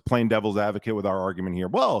someone was playing devil's advocate with our argument here,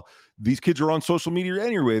 well, these kids are on social media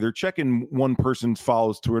anyway. They're checking one person's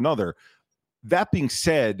follows to another. That being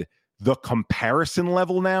said, the comparison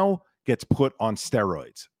level now gets put on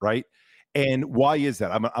steroids, right? And why is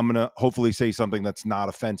that? I'm going to hopefully say something that's not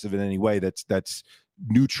offensive in any way, that's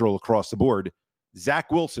neutral across the board.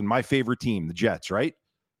 Zach Wilson, my favorite team, the Jets, right?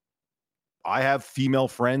 I have female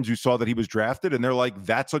friends who saw that he was drafted, and they're like,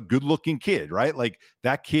 that's a good-looking kid, right? Like,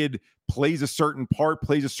 that kid plays a certain part,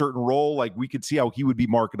 plays a certain role. Like, we could see how he would be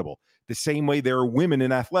marketable. The same way there are women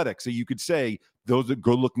in athletics. So you could say those are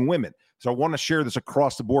good-looking women. So I want to share this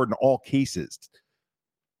across the board in all cases.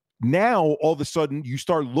 Now, all of a sudden, you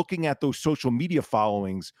start looking at those social media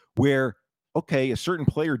followings where, okay, a certain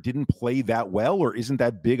player didn't play that well or isn't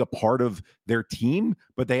that big a part of their team,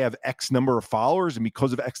 but they have X number of followers. And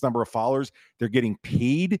because of X number of followers, they're getting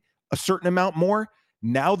paid a certain amount more.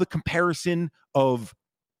 Now the comparison of,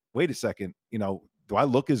 wait a second, do I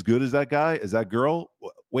look as good as that guy, as that girl?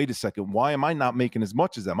 Wait a second, why am I not making as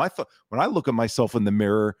much as them? I thought when I look at myself in the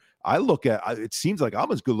mirror, it seems like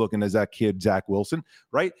I'm as good looking as that kid, Zach Wilson,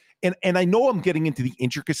 right? And I know I'm getting into the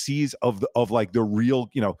intricacies of like the real,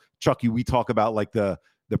 Chucky, we talk about like the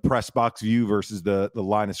press box view versus the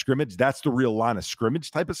line of scrimmage. That's the real line of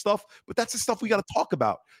scrimmage type of stuff. But that's the stuff we got to talk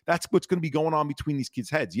about. That's what's going to be going on between these kids'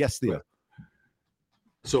 heads. Yes, Theo.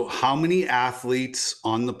 So how many athletes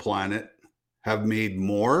on the planet have made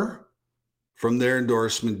more from their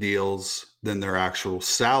endorsement deals than their actual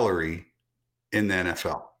salary in the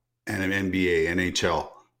NFL and an NBA,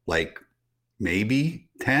 NHL? Like maybe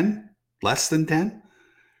 10, less than 10.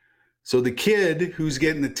 So the kid who's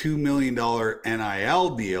getting the $2 million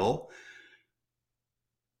NIL deal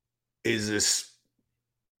is this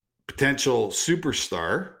potential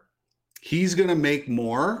superstar. He's going to make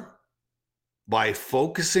more by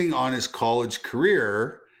focusing on his college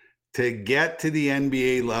career to get to the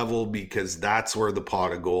NBA level, because that's where the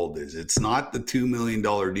pot of gold is. It's not the $2 million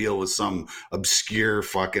deal with some obscure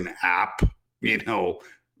fucking app,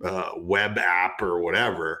 web app or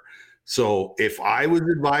whatever. So if I was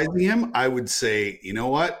advising him, I would say, you know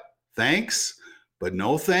what? Thanks, but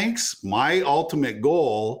no thanks. My ultimate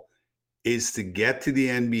goal is to get to the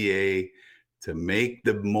NBA, to make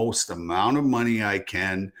the most amount of money I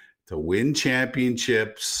can, to win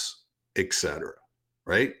championships, etc.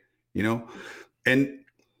 Right? And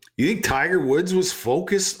you think Tiger Woods was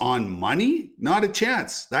focused on money? Not a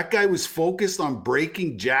chance. That guy was focused on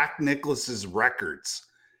breaking Jack Nicklaus's records.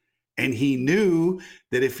 And he knew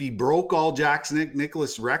that if he broke all Jack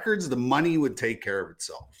Nicklaus records, the money would take care of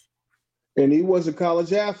itself. And he was a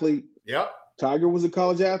college athlete. Yep. Tiger was a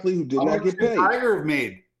college athlete who did not get paid. Tiger have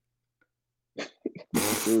made?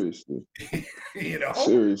 Seriously.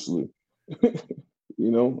 Seriously.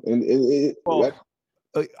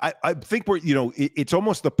 I think it's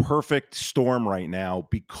almost the perfect storm right now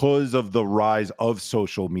because of the rise of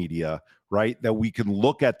social media, right? That we can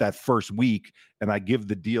look at that first week, and I give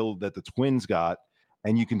the deal that the Twins got,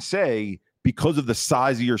 and you can say, because of the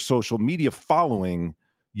size of your social media following,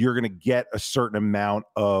 you're going to get a certain amount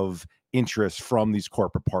of interest from these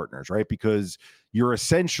corporate partners, right? Because you're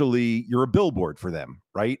a billboard for them,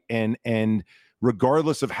 right? And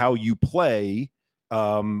regardless of how you play,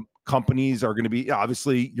 companies are going to be,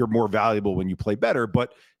 obviously you're more valuable when you play better,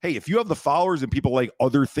 but hey, if you have the followers and people like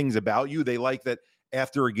other things about you, they like that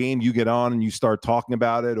after a game you get on and you start talking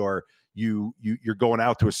about it, or you're going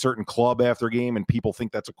out to a certain club after a game and people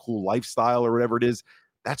think that's a cool lifestyle or whatever it is.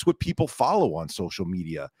 That's what people follow on social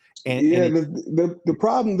media. And the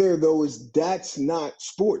problem there though is that's not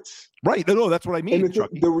sports. Right. No, that's what I mean. And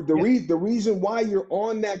the reason why you're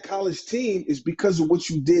on that college team is because of what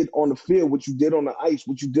you did on the field, what you did on the ice,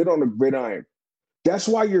 what you did on the gridiron. That's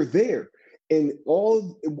why you're there. And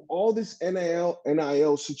all this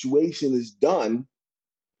NIL situation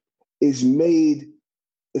is made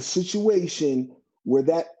a situation where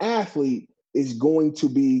that athlete is going to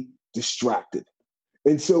be distracted.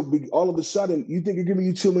 And so all of a sudden, you think you're giving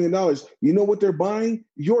you $2 million. You know what they're buying?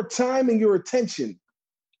 Your time and your attention.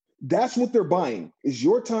 That's what they're buying, is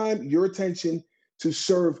your time, your attention to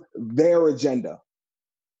serve their agenda.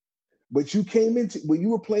 But you came into, when you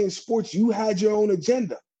were playing sports, you had your own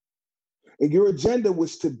agenda. And your agenda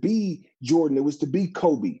was to be Jordan. It was to be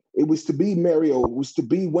Kobe. It was to be Mario. It was to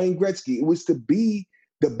be Wayne Gretzky. It was to be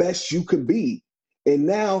the best you could be. And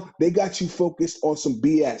now they got you focused on some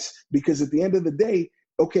BS, because at the end of the day,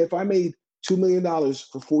 okay, if I made $2 million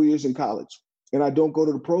for 4 years in college and I don't go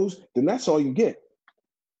to the pros, then that's all you get.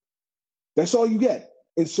 That's all you get.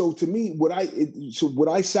 And so to me, would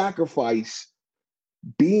I sacrifice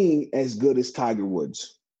being as good as Tiger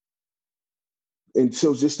Woods? And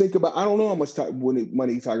so just think about, I don't know how much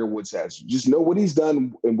money Tiger Woods has. Just know what he's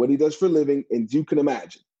done and what he does for a living, and you can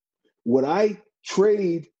imagine. Would I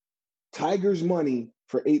trade Tiger's money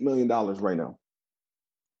for $8 million right now?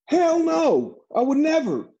 Hell no, I would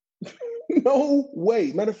never. No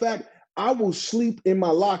way. Matter of fact, I will sleep in my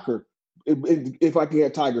locker if I can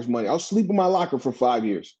get Tiger's money. I'll sleep in my locker for 5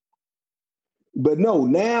 years. But no,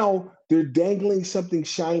 now they're dangling something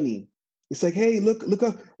shiny. It's like, hey, look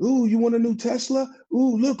up. Ooh, you want a new Tesla?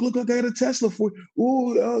 Ooh, look, I got a Tesla for you.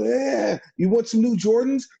 Ooh, oh yeah. You want some new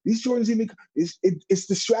Jordans? These Jordans it's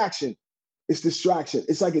distraction. It's distraction.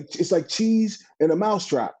 It's like cheese and a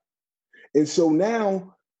mousetrap. And so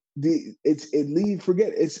now and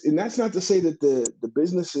that's not to say that the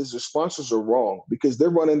businesses or sponsors are wrong, because they're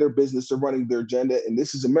running their business, they're running their agenda, and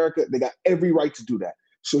this is America. They got every right to do that.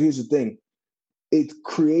 So here's the thing. It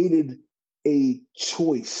created a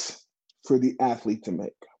choice for the athlete to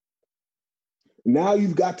make. Now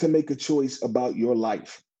you've got to make a choice about your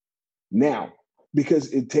life. Now,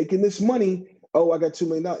 because taking this money, oh, I got $2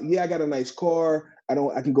 million. Yeah, I got a nice car.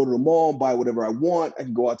 I can go to the mall, buy whatever I want. I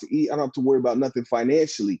can go out to eat. I don't have to worry about nothing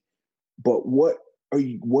financially. But what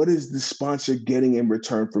is the sponsor getting in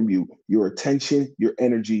return from you? Your attention, your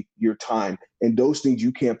energy, your time, and those things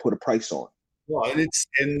you can't put a price on. Well,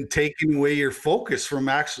 and taking away your focus from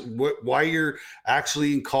why you're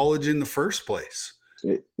actually in college in the first place.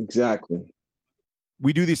 Exactly.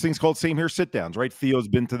 We do these things called Same Here sit downs, right? Theo's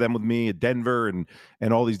been to them with me at Denver and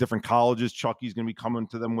all these different colleges. Chucky's going to be coming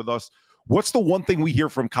to them with us. What's the one thing we hear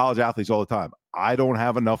from college athletes all the time? I don't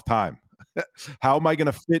have enough time. How am I going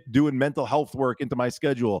to fit doing mental health work into my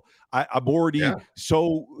schedule? I'm already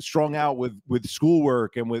so strung out with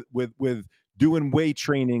schoolwork and with doing weight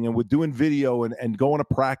training and with doing video and going to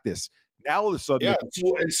practice. Now all of a sudden,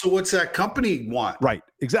 and so what's that company want? Right,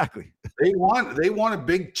 exactly. They want a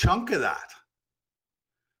big chunk of that.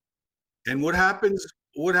 And what happens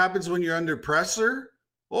when you're under pressure?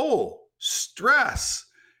 Oh, stress.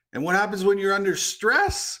 And what happens when you're under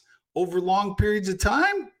stress over long periods of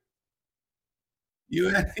time?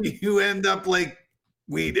 You end up like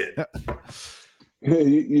we did.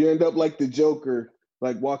 You end up like the Joker,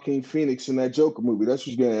 like Joaquin Phoenix in that Joker movie. That's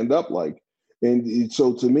what you're going to end up like. And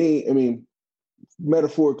so to me, I mean,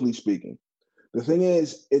 metaphorically speaking, the thing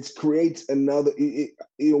is, it creates another,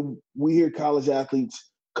 we hear college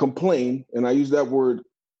athletes complain, and I use that word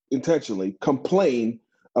intentionally, complain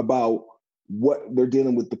about what they're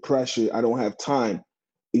dealing with, the pressure. I don't have time.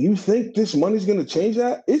 You think this money's going to change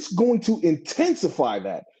that? It's going to intensify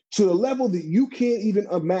that to the level that you can't even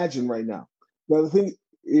imagine right now. Now, the thing,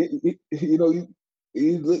 you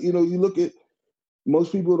look at,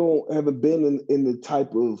 most people haven't been in the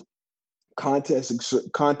type of context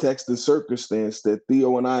and circumstance that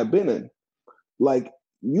Theo and I have been in. Like,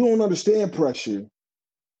 you don't understand pressure.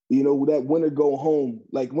 That winner go home.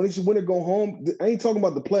 Like, when it's winner go home, I ain't talking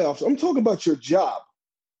about the playoffs. I'm talking about your job.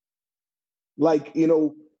 Like,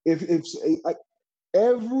 if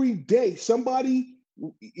every day somebody,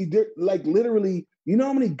 like, literally, you know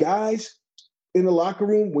how many guys in the locker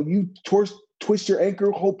room, when you twist your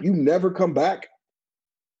ankle, hope you never come back?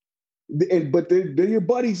 But they're your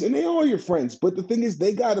buddies and they are your friends. But the thing is,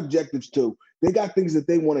 they got objectives too. They got things that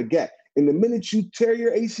they want to get. And the minute you tear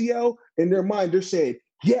your ACL, in their mind, they're saying,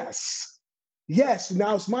 yes,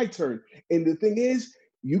 now it's my turn. And the thing is,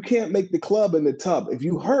 you can't make the club in the tub. If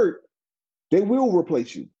you hurt, they will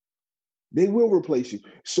replace you.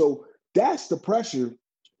 So that's the pressure.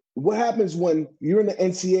 What happens when you're in the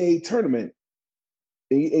NCAA tournament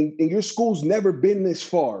and your school's never been this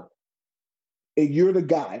far and you're the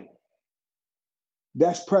guy?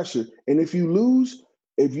 That's pressure. And if you lose,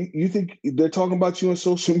 if you think they're talking about you on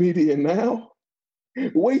social media now,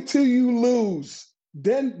 wait till you lose.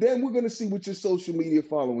 Then we're going to see what your social media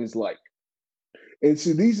following is like. And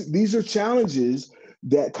so these are challenges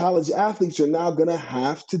that college athletes are now going to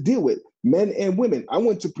have to deal with, men and women. I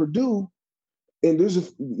went to Purdue, and there's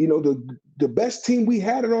the best team we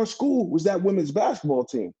had at our school was that women's basketball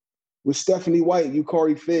team with Stephanie White,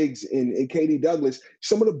 Yukari Figs, and Katie Douglas,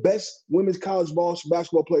 some of the best women's college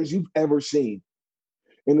basketball players you've ever seen.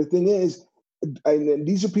 And the thing is, and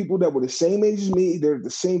these are people that were the same age as me, they're at the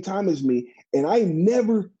same time as me, and I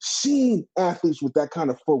never seen athletes with that kind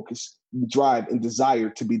of focus, drive, and desire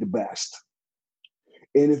to be the best.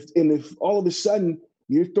 And if all of a sudden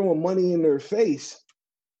you're throwing money in their face,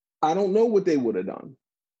 I don't know what they would have done.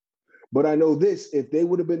 But I know this, if they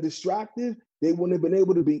would have been distracted, they wouldn't have been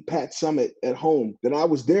able to beat Pat Summitt at home. Then I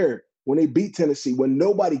was there when they beat Tennessee, when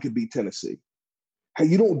nobody could beat Tennessee. How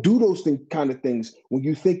you don't do those kind of things when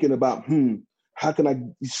you're thinking about, how can I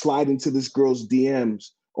slide into this girl's DMs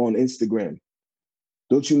on Instagram?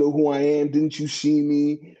 Don't you know who I am? Didn't you see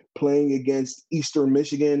me playing against Eastern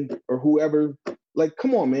Michigan or whoever? Like,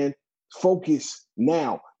 come on, man. Focus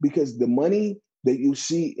now, because the money that you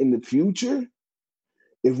see in the future,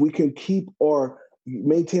 if we can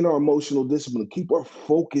maintain our emotional discipline, keep our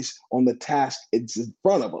focus on the task it's in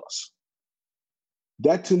front of us,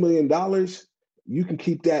 that $2 million, you can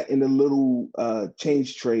keep that in a little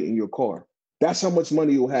change tray in your car. That's how much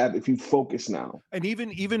money you'll have if you focus now. And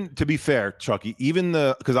even to be fair, Chucky,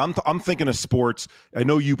 because I'm thinking of sports. I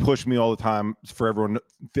know you push me all the time for everyone.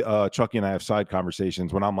 Chucky and I have side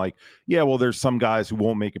conversations when I'm like, yeah, well, there's some guys who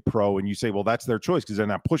won't make it pro, and you say, well, that's their choice because they're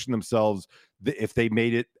not pushing themselves. If they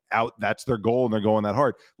made it out, that's their goal, and they're going that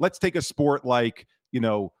hard. Let's take a sport like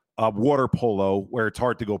water polo, where it's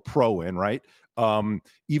hard to go pro in, right?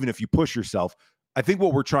 Even if you push yourself. I think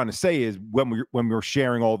what we're trying to say is when we're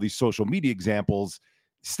sharing all these social media examples,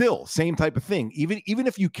 still same type of thing. Even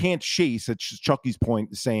if you can't chase, at Chucky's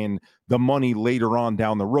point, saying the money later on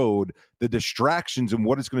down the road, the distractions and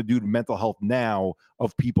what it's going to do to mental health now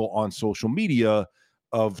of people on social media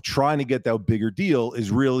of trying to get that bigger deal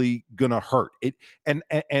is really going to hurt it. And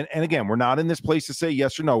again, we're not in this place to say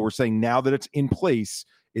yes or no. We're saying now that it's in place,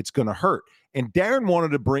 it's going to hurt. And Darren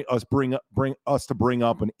wanted to bring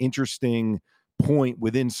up an interesting point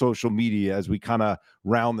within social media as we kind of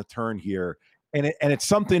round the turn here, and it's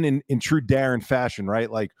something in true Darren fashion, right?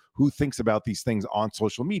 Like, who thinks about these things on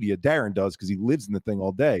social media? Darren does, because he lives in the thing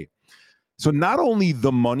all day. So not only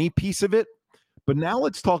the money piece of it, but now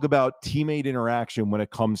let's talk about teammate interaction when it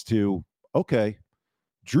comes to, okay,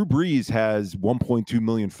 Drew Brees has 1.2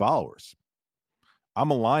 million followers. I'm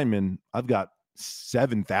a lineman. I've got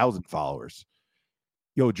 7,000 followers.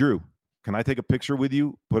 Yo, Drew, can I take a picture with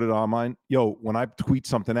you? Put it online. Yo, when I tweet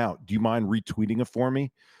something out, do you mind retweeting it for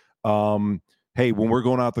me? Hey, when we're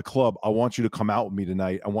going out the club, I want you to come out with me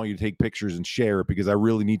tonight. I want you to take pictures and share it because I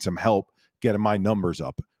really need some help getting my numbers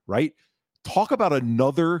up, right? Talk about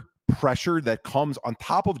another pressure that comes on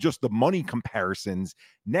top of just the money comparisons.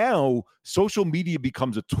 Now, social media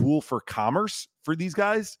becomes a tool for commerce for these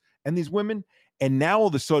guys and these women. And now all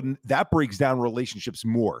of a sudden that breaks down relationships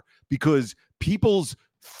more because people's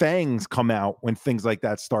fangs come out when things like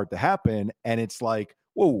that start to happen. And it's like,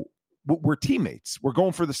 whoa, we're teammates. We're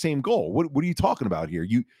going for the same goal. What are you talking about here?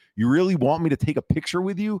 You really want me to take a picture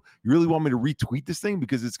with you? You really want me to retweet this thing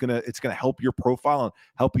because it's gonna help your profile and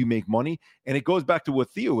help you make money? And it goes back to what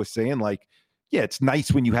Theo was saying. Like, yeah, it's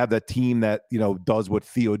nice when you have that team that, does what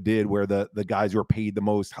Theo did, where the guys who are paid the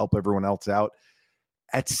most help everyone else out.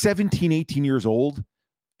 At 17, 18 years old,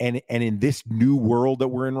 and in this new world that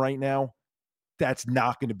we're in right now, that's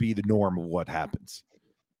not going to be the norm of what happens.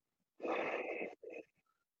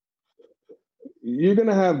 You're going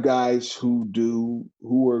to have guys who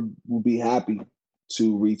will be happy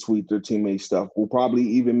to retweet their teammates' stuff. We'll probably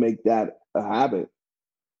even make that a habit.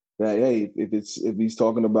 That, hey, if he's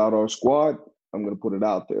talking about our squad, I'm going to put it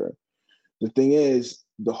out there. The thing is,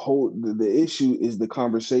 the issue is the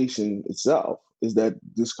conversation itself. Is that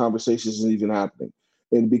this conversation isn't even happening,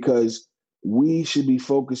 and because we should be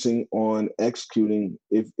focusing on executing.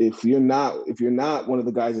 If you're not one of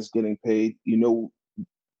the guys that's getting paid,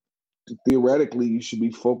 theoretically you should be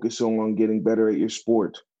focusing on getting better at your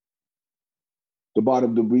sport. The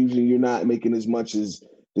reason you're not making as much as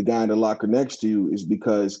the guy in the locker next to you is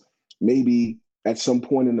because maybe at some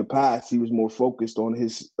point in the past he was more focused on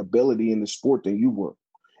his ability in the sport than you were,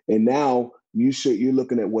 and now you're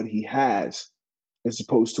looking at what he has as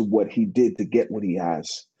opposed to what he did to get what he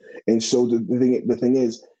has. And so the thing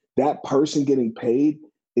is, that person getting paid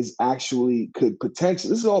could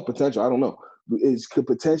potentially, this is all potential, I don't know, could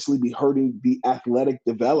potentially be hurting the athletic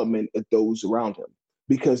development of those around him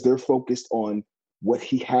because they're focused on what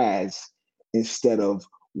he has instead of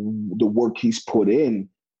the work he's put in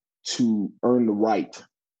to earn the right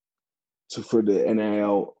for the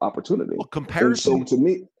NIL opportunity. Well, comparison. And so to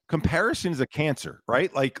me, comparison is a cancer,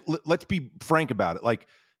 right? Like, let's be frank about it. Like,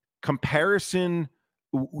 comparison,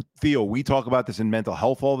 Theo, we talk about this in mental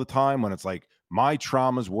health all the time when it's like, my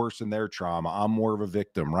trauma is worse than their trauma. I'm more of a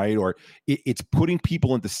victim, right? Or it's putting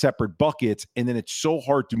people into separate buckets, and then it's so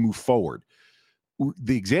hard to move forward.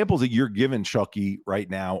 The examples that you're giving, Chucky, right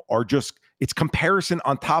now are just, it's comparison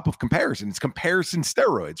on top of comparison. It's comparison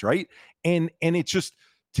steroids, right? And it's just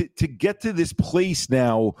to get to this place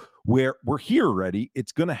now where we're here already,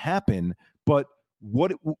 it's going to happen. But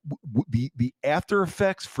the after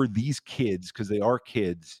effects for these kids, because they are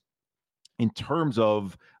kids, in terms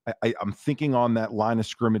of, I'm thinking on that line of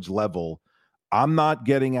scrimmage level, I'm not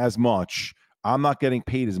getting as much. I'm not getting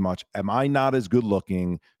paid as much. Am I not as good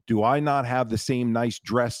looking? Do I not have the same nice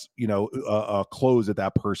dress, clothes that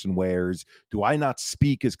that person wears? Do I not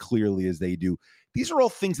speak as clearly as they do? These are all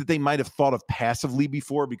things that they might have thought of passively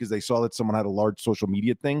before because they saw that someone had a large social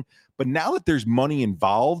media thing. But now that there's money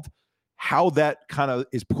involved, how that kind of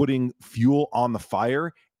is putting fuel on the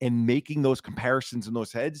fire and making those comparisons in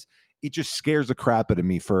those heads, it just scares the crap out of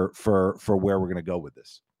me for where we're going to go with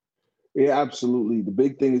this. Yeah, absolutely. The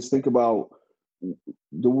big thing is think about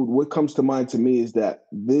what comes to mind to me is that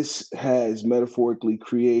this has metaphorically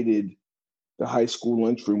created the high school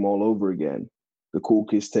lunchroom all over again, the cool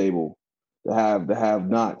kids table, the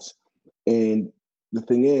have-nots. And the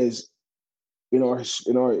thing is,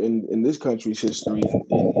 in this country's history,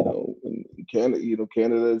 in Canada,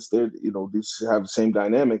 Canada's there, these have the same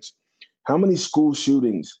dynamics. How many school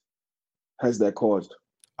shootings has that caused?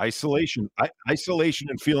 Isolation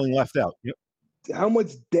and feeling left out. Yep. How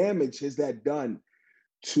much damage has that done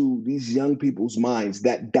to these young people's minds?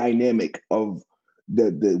 That dynamic of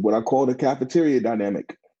the what I call the cafeteria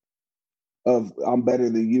dynamic of I'm better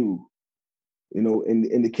than you,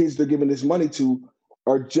 and the kids they're giving this money to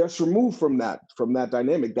are just removed from that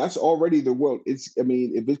dynamic. That's already the world. If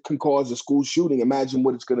it can cause a school shooting, imagine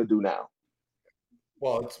what it's going to do now.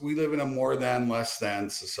 Well, we live in a more than, less than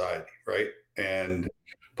society, right? And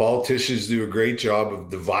politicians do a great job of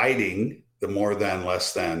dividing the more than,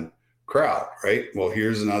 less than crowd, right? Well,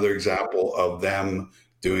 here's another example of them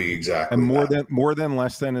doing exactly and that. More than,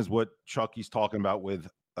 less than is what Chucky's talking about with,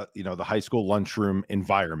 the high school lunchroom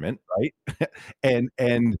environment, right?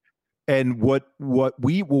 and what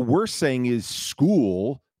we're saying is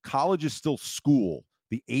college is still school.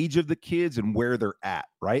 The age of the kids and where they're at,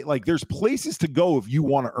 right? Like there's places to go if you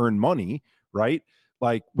want to earn money, right?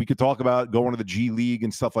 Like we could talk about going to the G League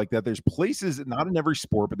and stuff like that. There's places, not in every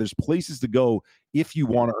sport, but there's places to go if you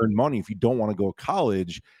want to earn money, if you don't want to go to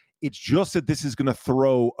college. It's just that this is going to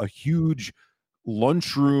throw a huge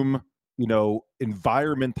lunchroom,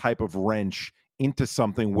 environment type of wrench into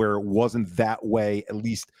something where it wasn't that way, at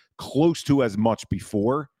least close to as much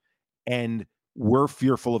before. And we're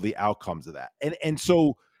fearful of the outcomes of that. And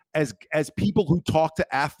so as people who talk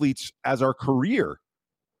to athletes as our career,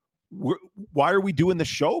 why are we doing the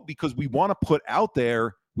show? Because we want to put out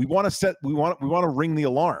there, we want to ring the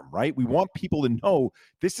alarm, right? We want people to know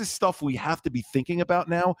this is stuff we have to be thinking about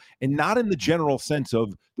now, and not in the general sense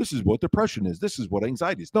of this is what depression is, this is what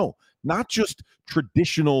anxiety is. No, not just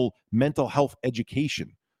traditional mental health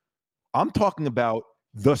education. I'm talking about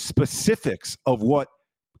the specifics of what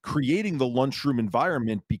creating the lunchroom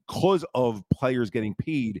environment because of players getting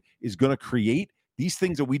paid is going to create. These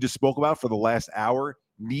things that we just spoke about for the last hour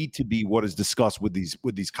need to be what is discussed with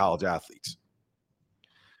these college athletes.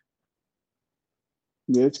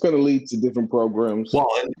 Yeah, it's going to lead to different programs. Well,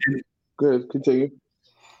 good. Continue.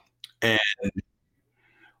 And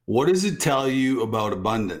what does it tell you about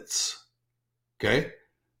abundance? Okay,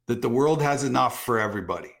 that the world has enough for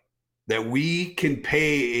everybody. That we can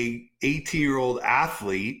pay a 18-year-old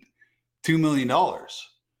athlete $2 million.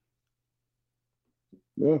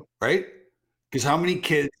 Yeah. Right? Because how many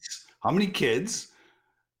kids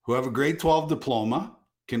who have a grade 12 diploma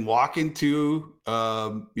can walk into,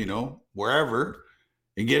 wherever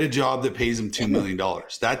and get a job that pays them $2 million?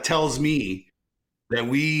 That tells me that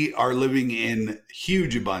we are living in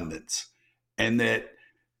huge abundance, and that,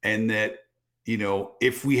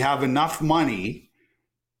 if we have enough money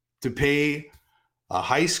to pay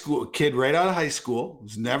a kid right out of high school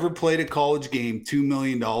who's never played a college game $2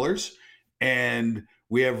 million, and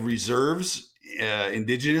we have reserves,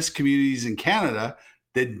 Indigenous communities in Canada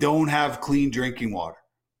that don't have clean drinking water.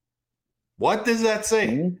 What does that say?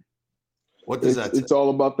 Mm-hmm. What does that say? It's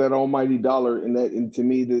all about that almighty dollar, and to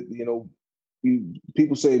me, that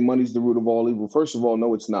people say money's the root of all evil. First of all,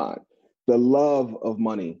 no, it's not. The love of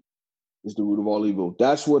money is the root of all evil.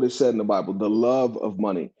 That's what it said in the Bible, the love of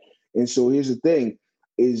money. And so here's the thing,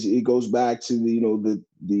 is it goes back to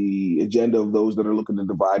the agenda of those that are looking to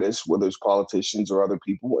divide us, whether it's politicians or other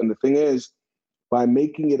people. And the thing is, by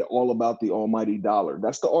making it all about the almighty dollar,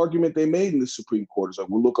 that's the argument they made in the Supreme Court. It's like,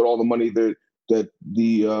 we'll look at all the money that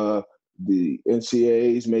the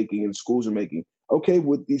NCAA is making and schools are making. Okay,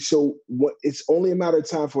 so what? It's only a matter of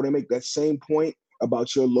time before they make that same point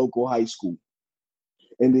about your local high school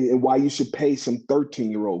and why you should pay some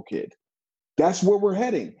 13-year-old kid. That's where we're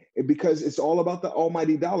heading, because it's all about the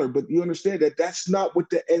almighty dollar. But you understand that that's not what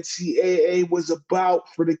the NCAA was about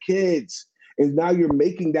for the kids. And now you're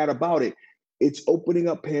making that about it. It's opening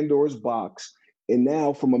up Pandora's box. And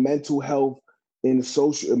now from a mental health and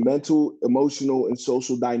mental, emotional, and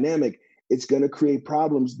social dynamic, it's going to create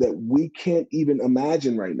problems that we can't even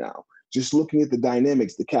imagine right now. just looking at the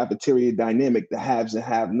dynamics, the cafeteria dynamic, the haves and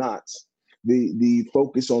have-nots, the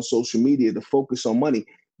focus on social media, the focus on money.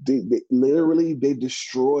 They've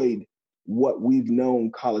destroyed what we've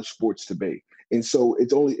known college sports to be. And so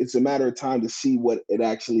it's a matter of time to see what it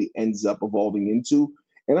actually ends up evolving into.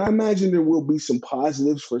 And I imagine there will be some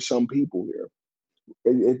positives for some people here.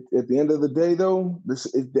 At the end of the day, though, the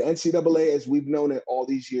NCAA, as we've known it all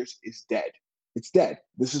these years, is dead. It's dead.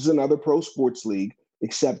 This is another pro sports league,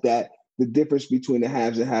 except that the difference between the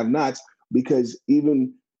haves and have-nots, because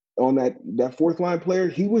even on that fourth line player,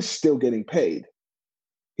 he was still getting paid.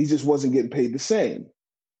 He just wasn't getting paid the same.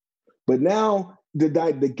 But now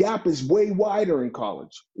the gap is way wider in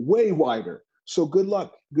college, way wider. So good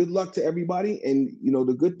luck to everybody. And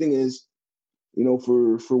the good thing is,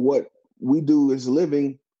 for what we do as a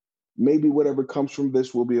living, maybe whatever comes from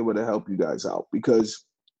this, we'll be able to help you guys out, because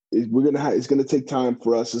it's going to take time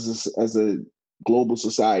for us as a global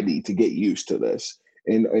society to get used to this.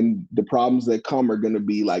 And the problems that come are going to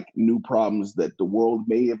be like new problems that the world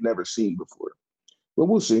may have never seen before. But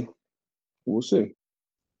we'll see. We'll see.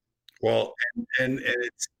 Well, and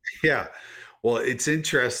it's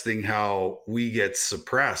interesting how we get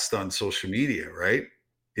suppressed on social media, right?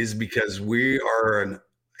 Is because we are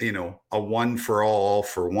a one for all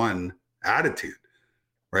for one attitude,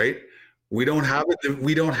 right? We don't have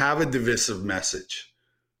a divisive message.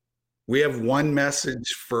 We have one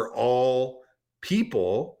message for all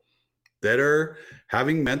people that are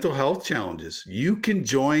having mental health challenges. You can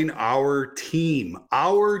join our team.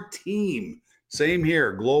 Same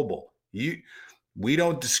here, global. We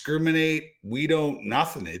don't discriminate. We don't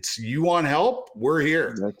nothing. It's you want help, we're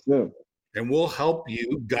here. That's it. And we'll help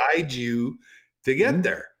you, guide you to get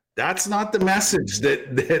there. That's not the message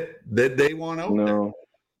that they want out there.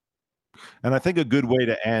 And I think a good way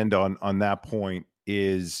to end on that point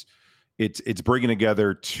is it's bringing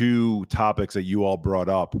together two topics that you all brought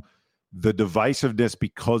up. The divisiveness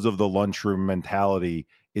because of the lunchroom mentality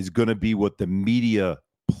is going to be what the media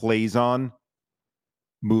plays on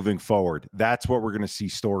moving forward. That's what we're going to see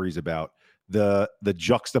stories about. The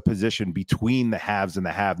juxtaposition between the haves and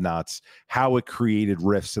the have-nots, how it created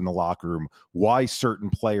rifts in the locker room, why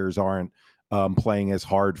certain players aren't playing as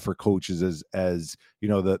hard for coaches as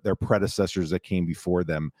their predecessors that came before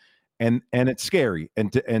them. And it's scary.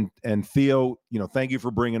 And Theo, thank you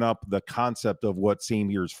for bringing up the concept of what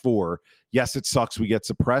Same Year's for. Yes, it sucks we get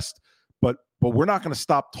suppressed, but we're not going to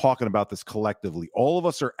stop talking about this collectively. All of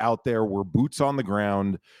us are out there. We're boots on the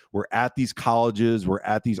ground. We're at these colleges. We're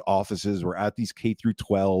at these offices. We're at these K through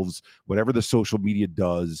 12s, whatever the social media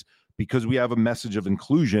does, because we have a message of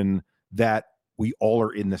inclusion that we all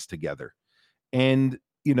are in this together. And,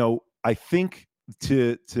 I think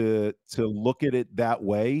to look at it that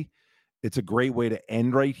way, it's a great way to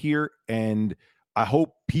end right here. And I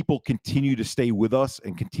hope people continue to stay with us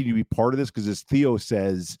and continue to be part of this, because as Theo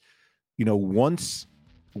says, once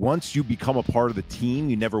you become a part of the team,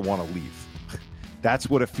 you never want to leave.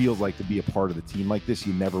 That's what it feels like to be a part of the team like this.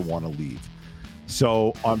 You never want to leave.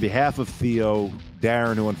 So on behalf of Theo,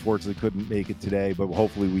 Darren, who unfortunately couldn't make it today, but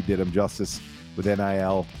hopefully we did him justice with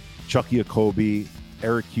NIL, Chuck Jacoby,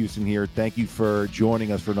 Eric Houston here. Thank you for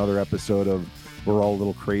joining us for another episode of We're All a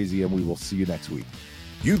Little Crazy, and we will see you next week.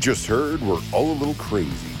 You just heard We're All a Little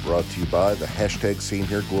Crazy, brought to you by the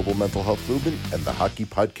 #SameHereGlobalMentalHealth Movement and the Hockey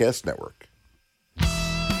Podcast Network.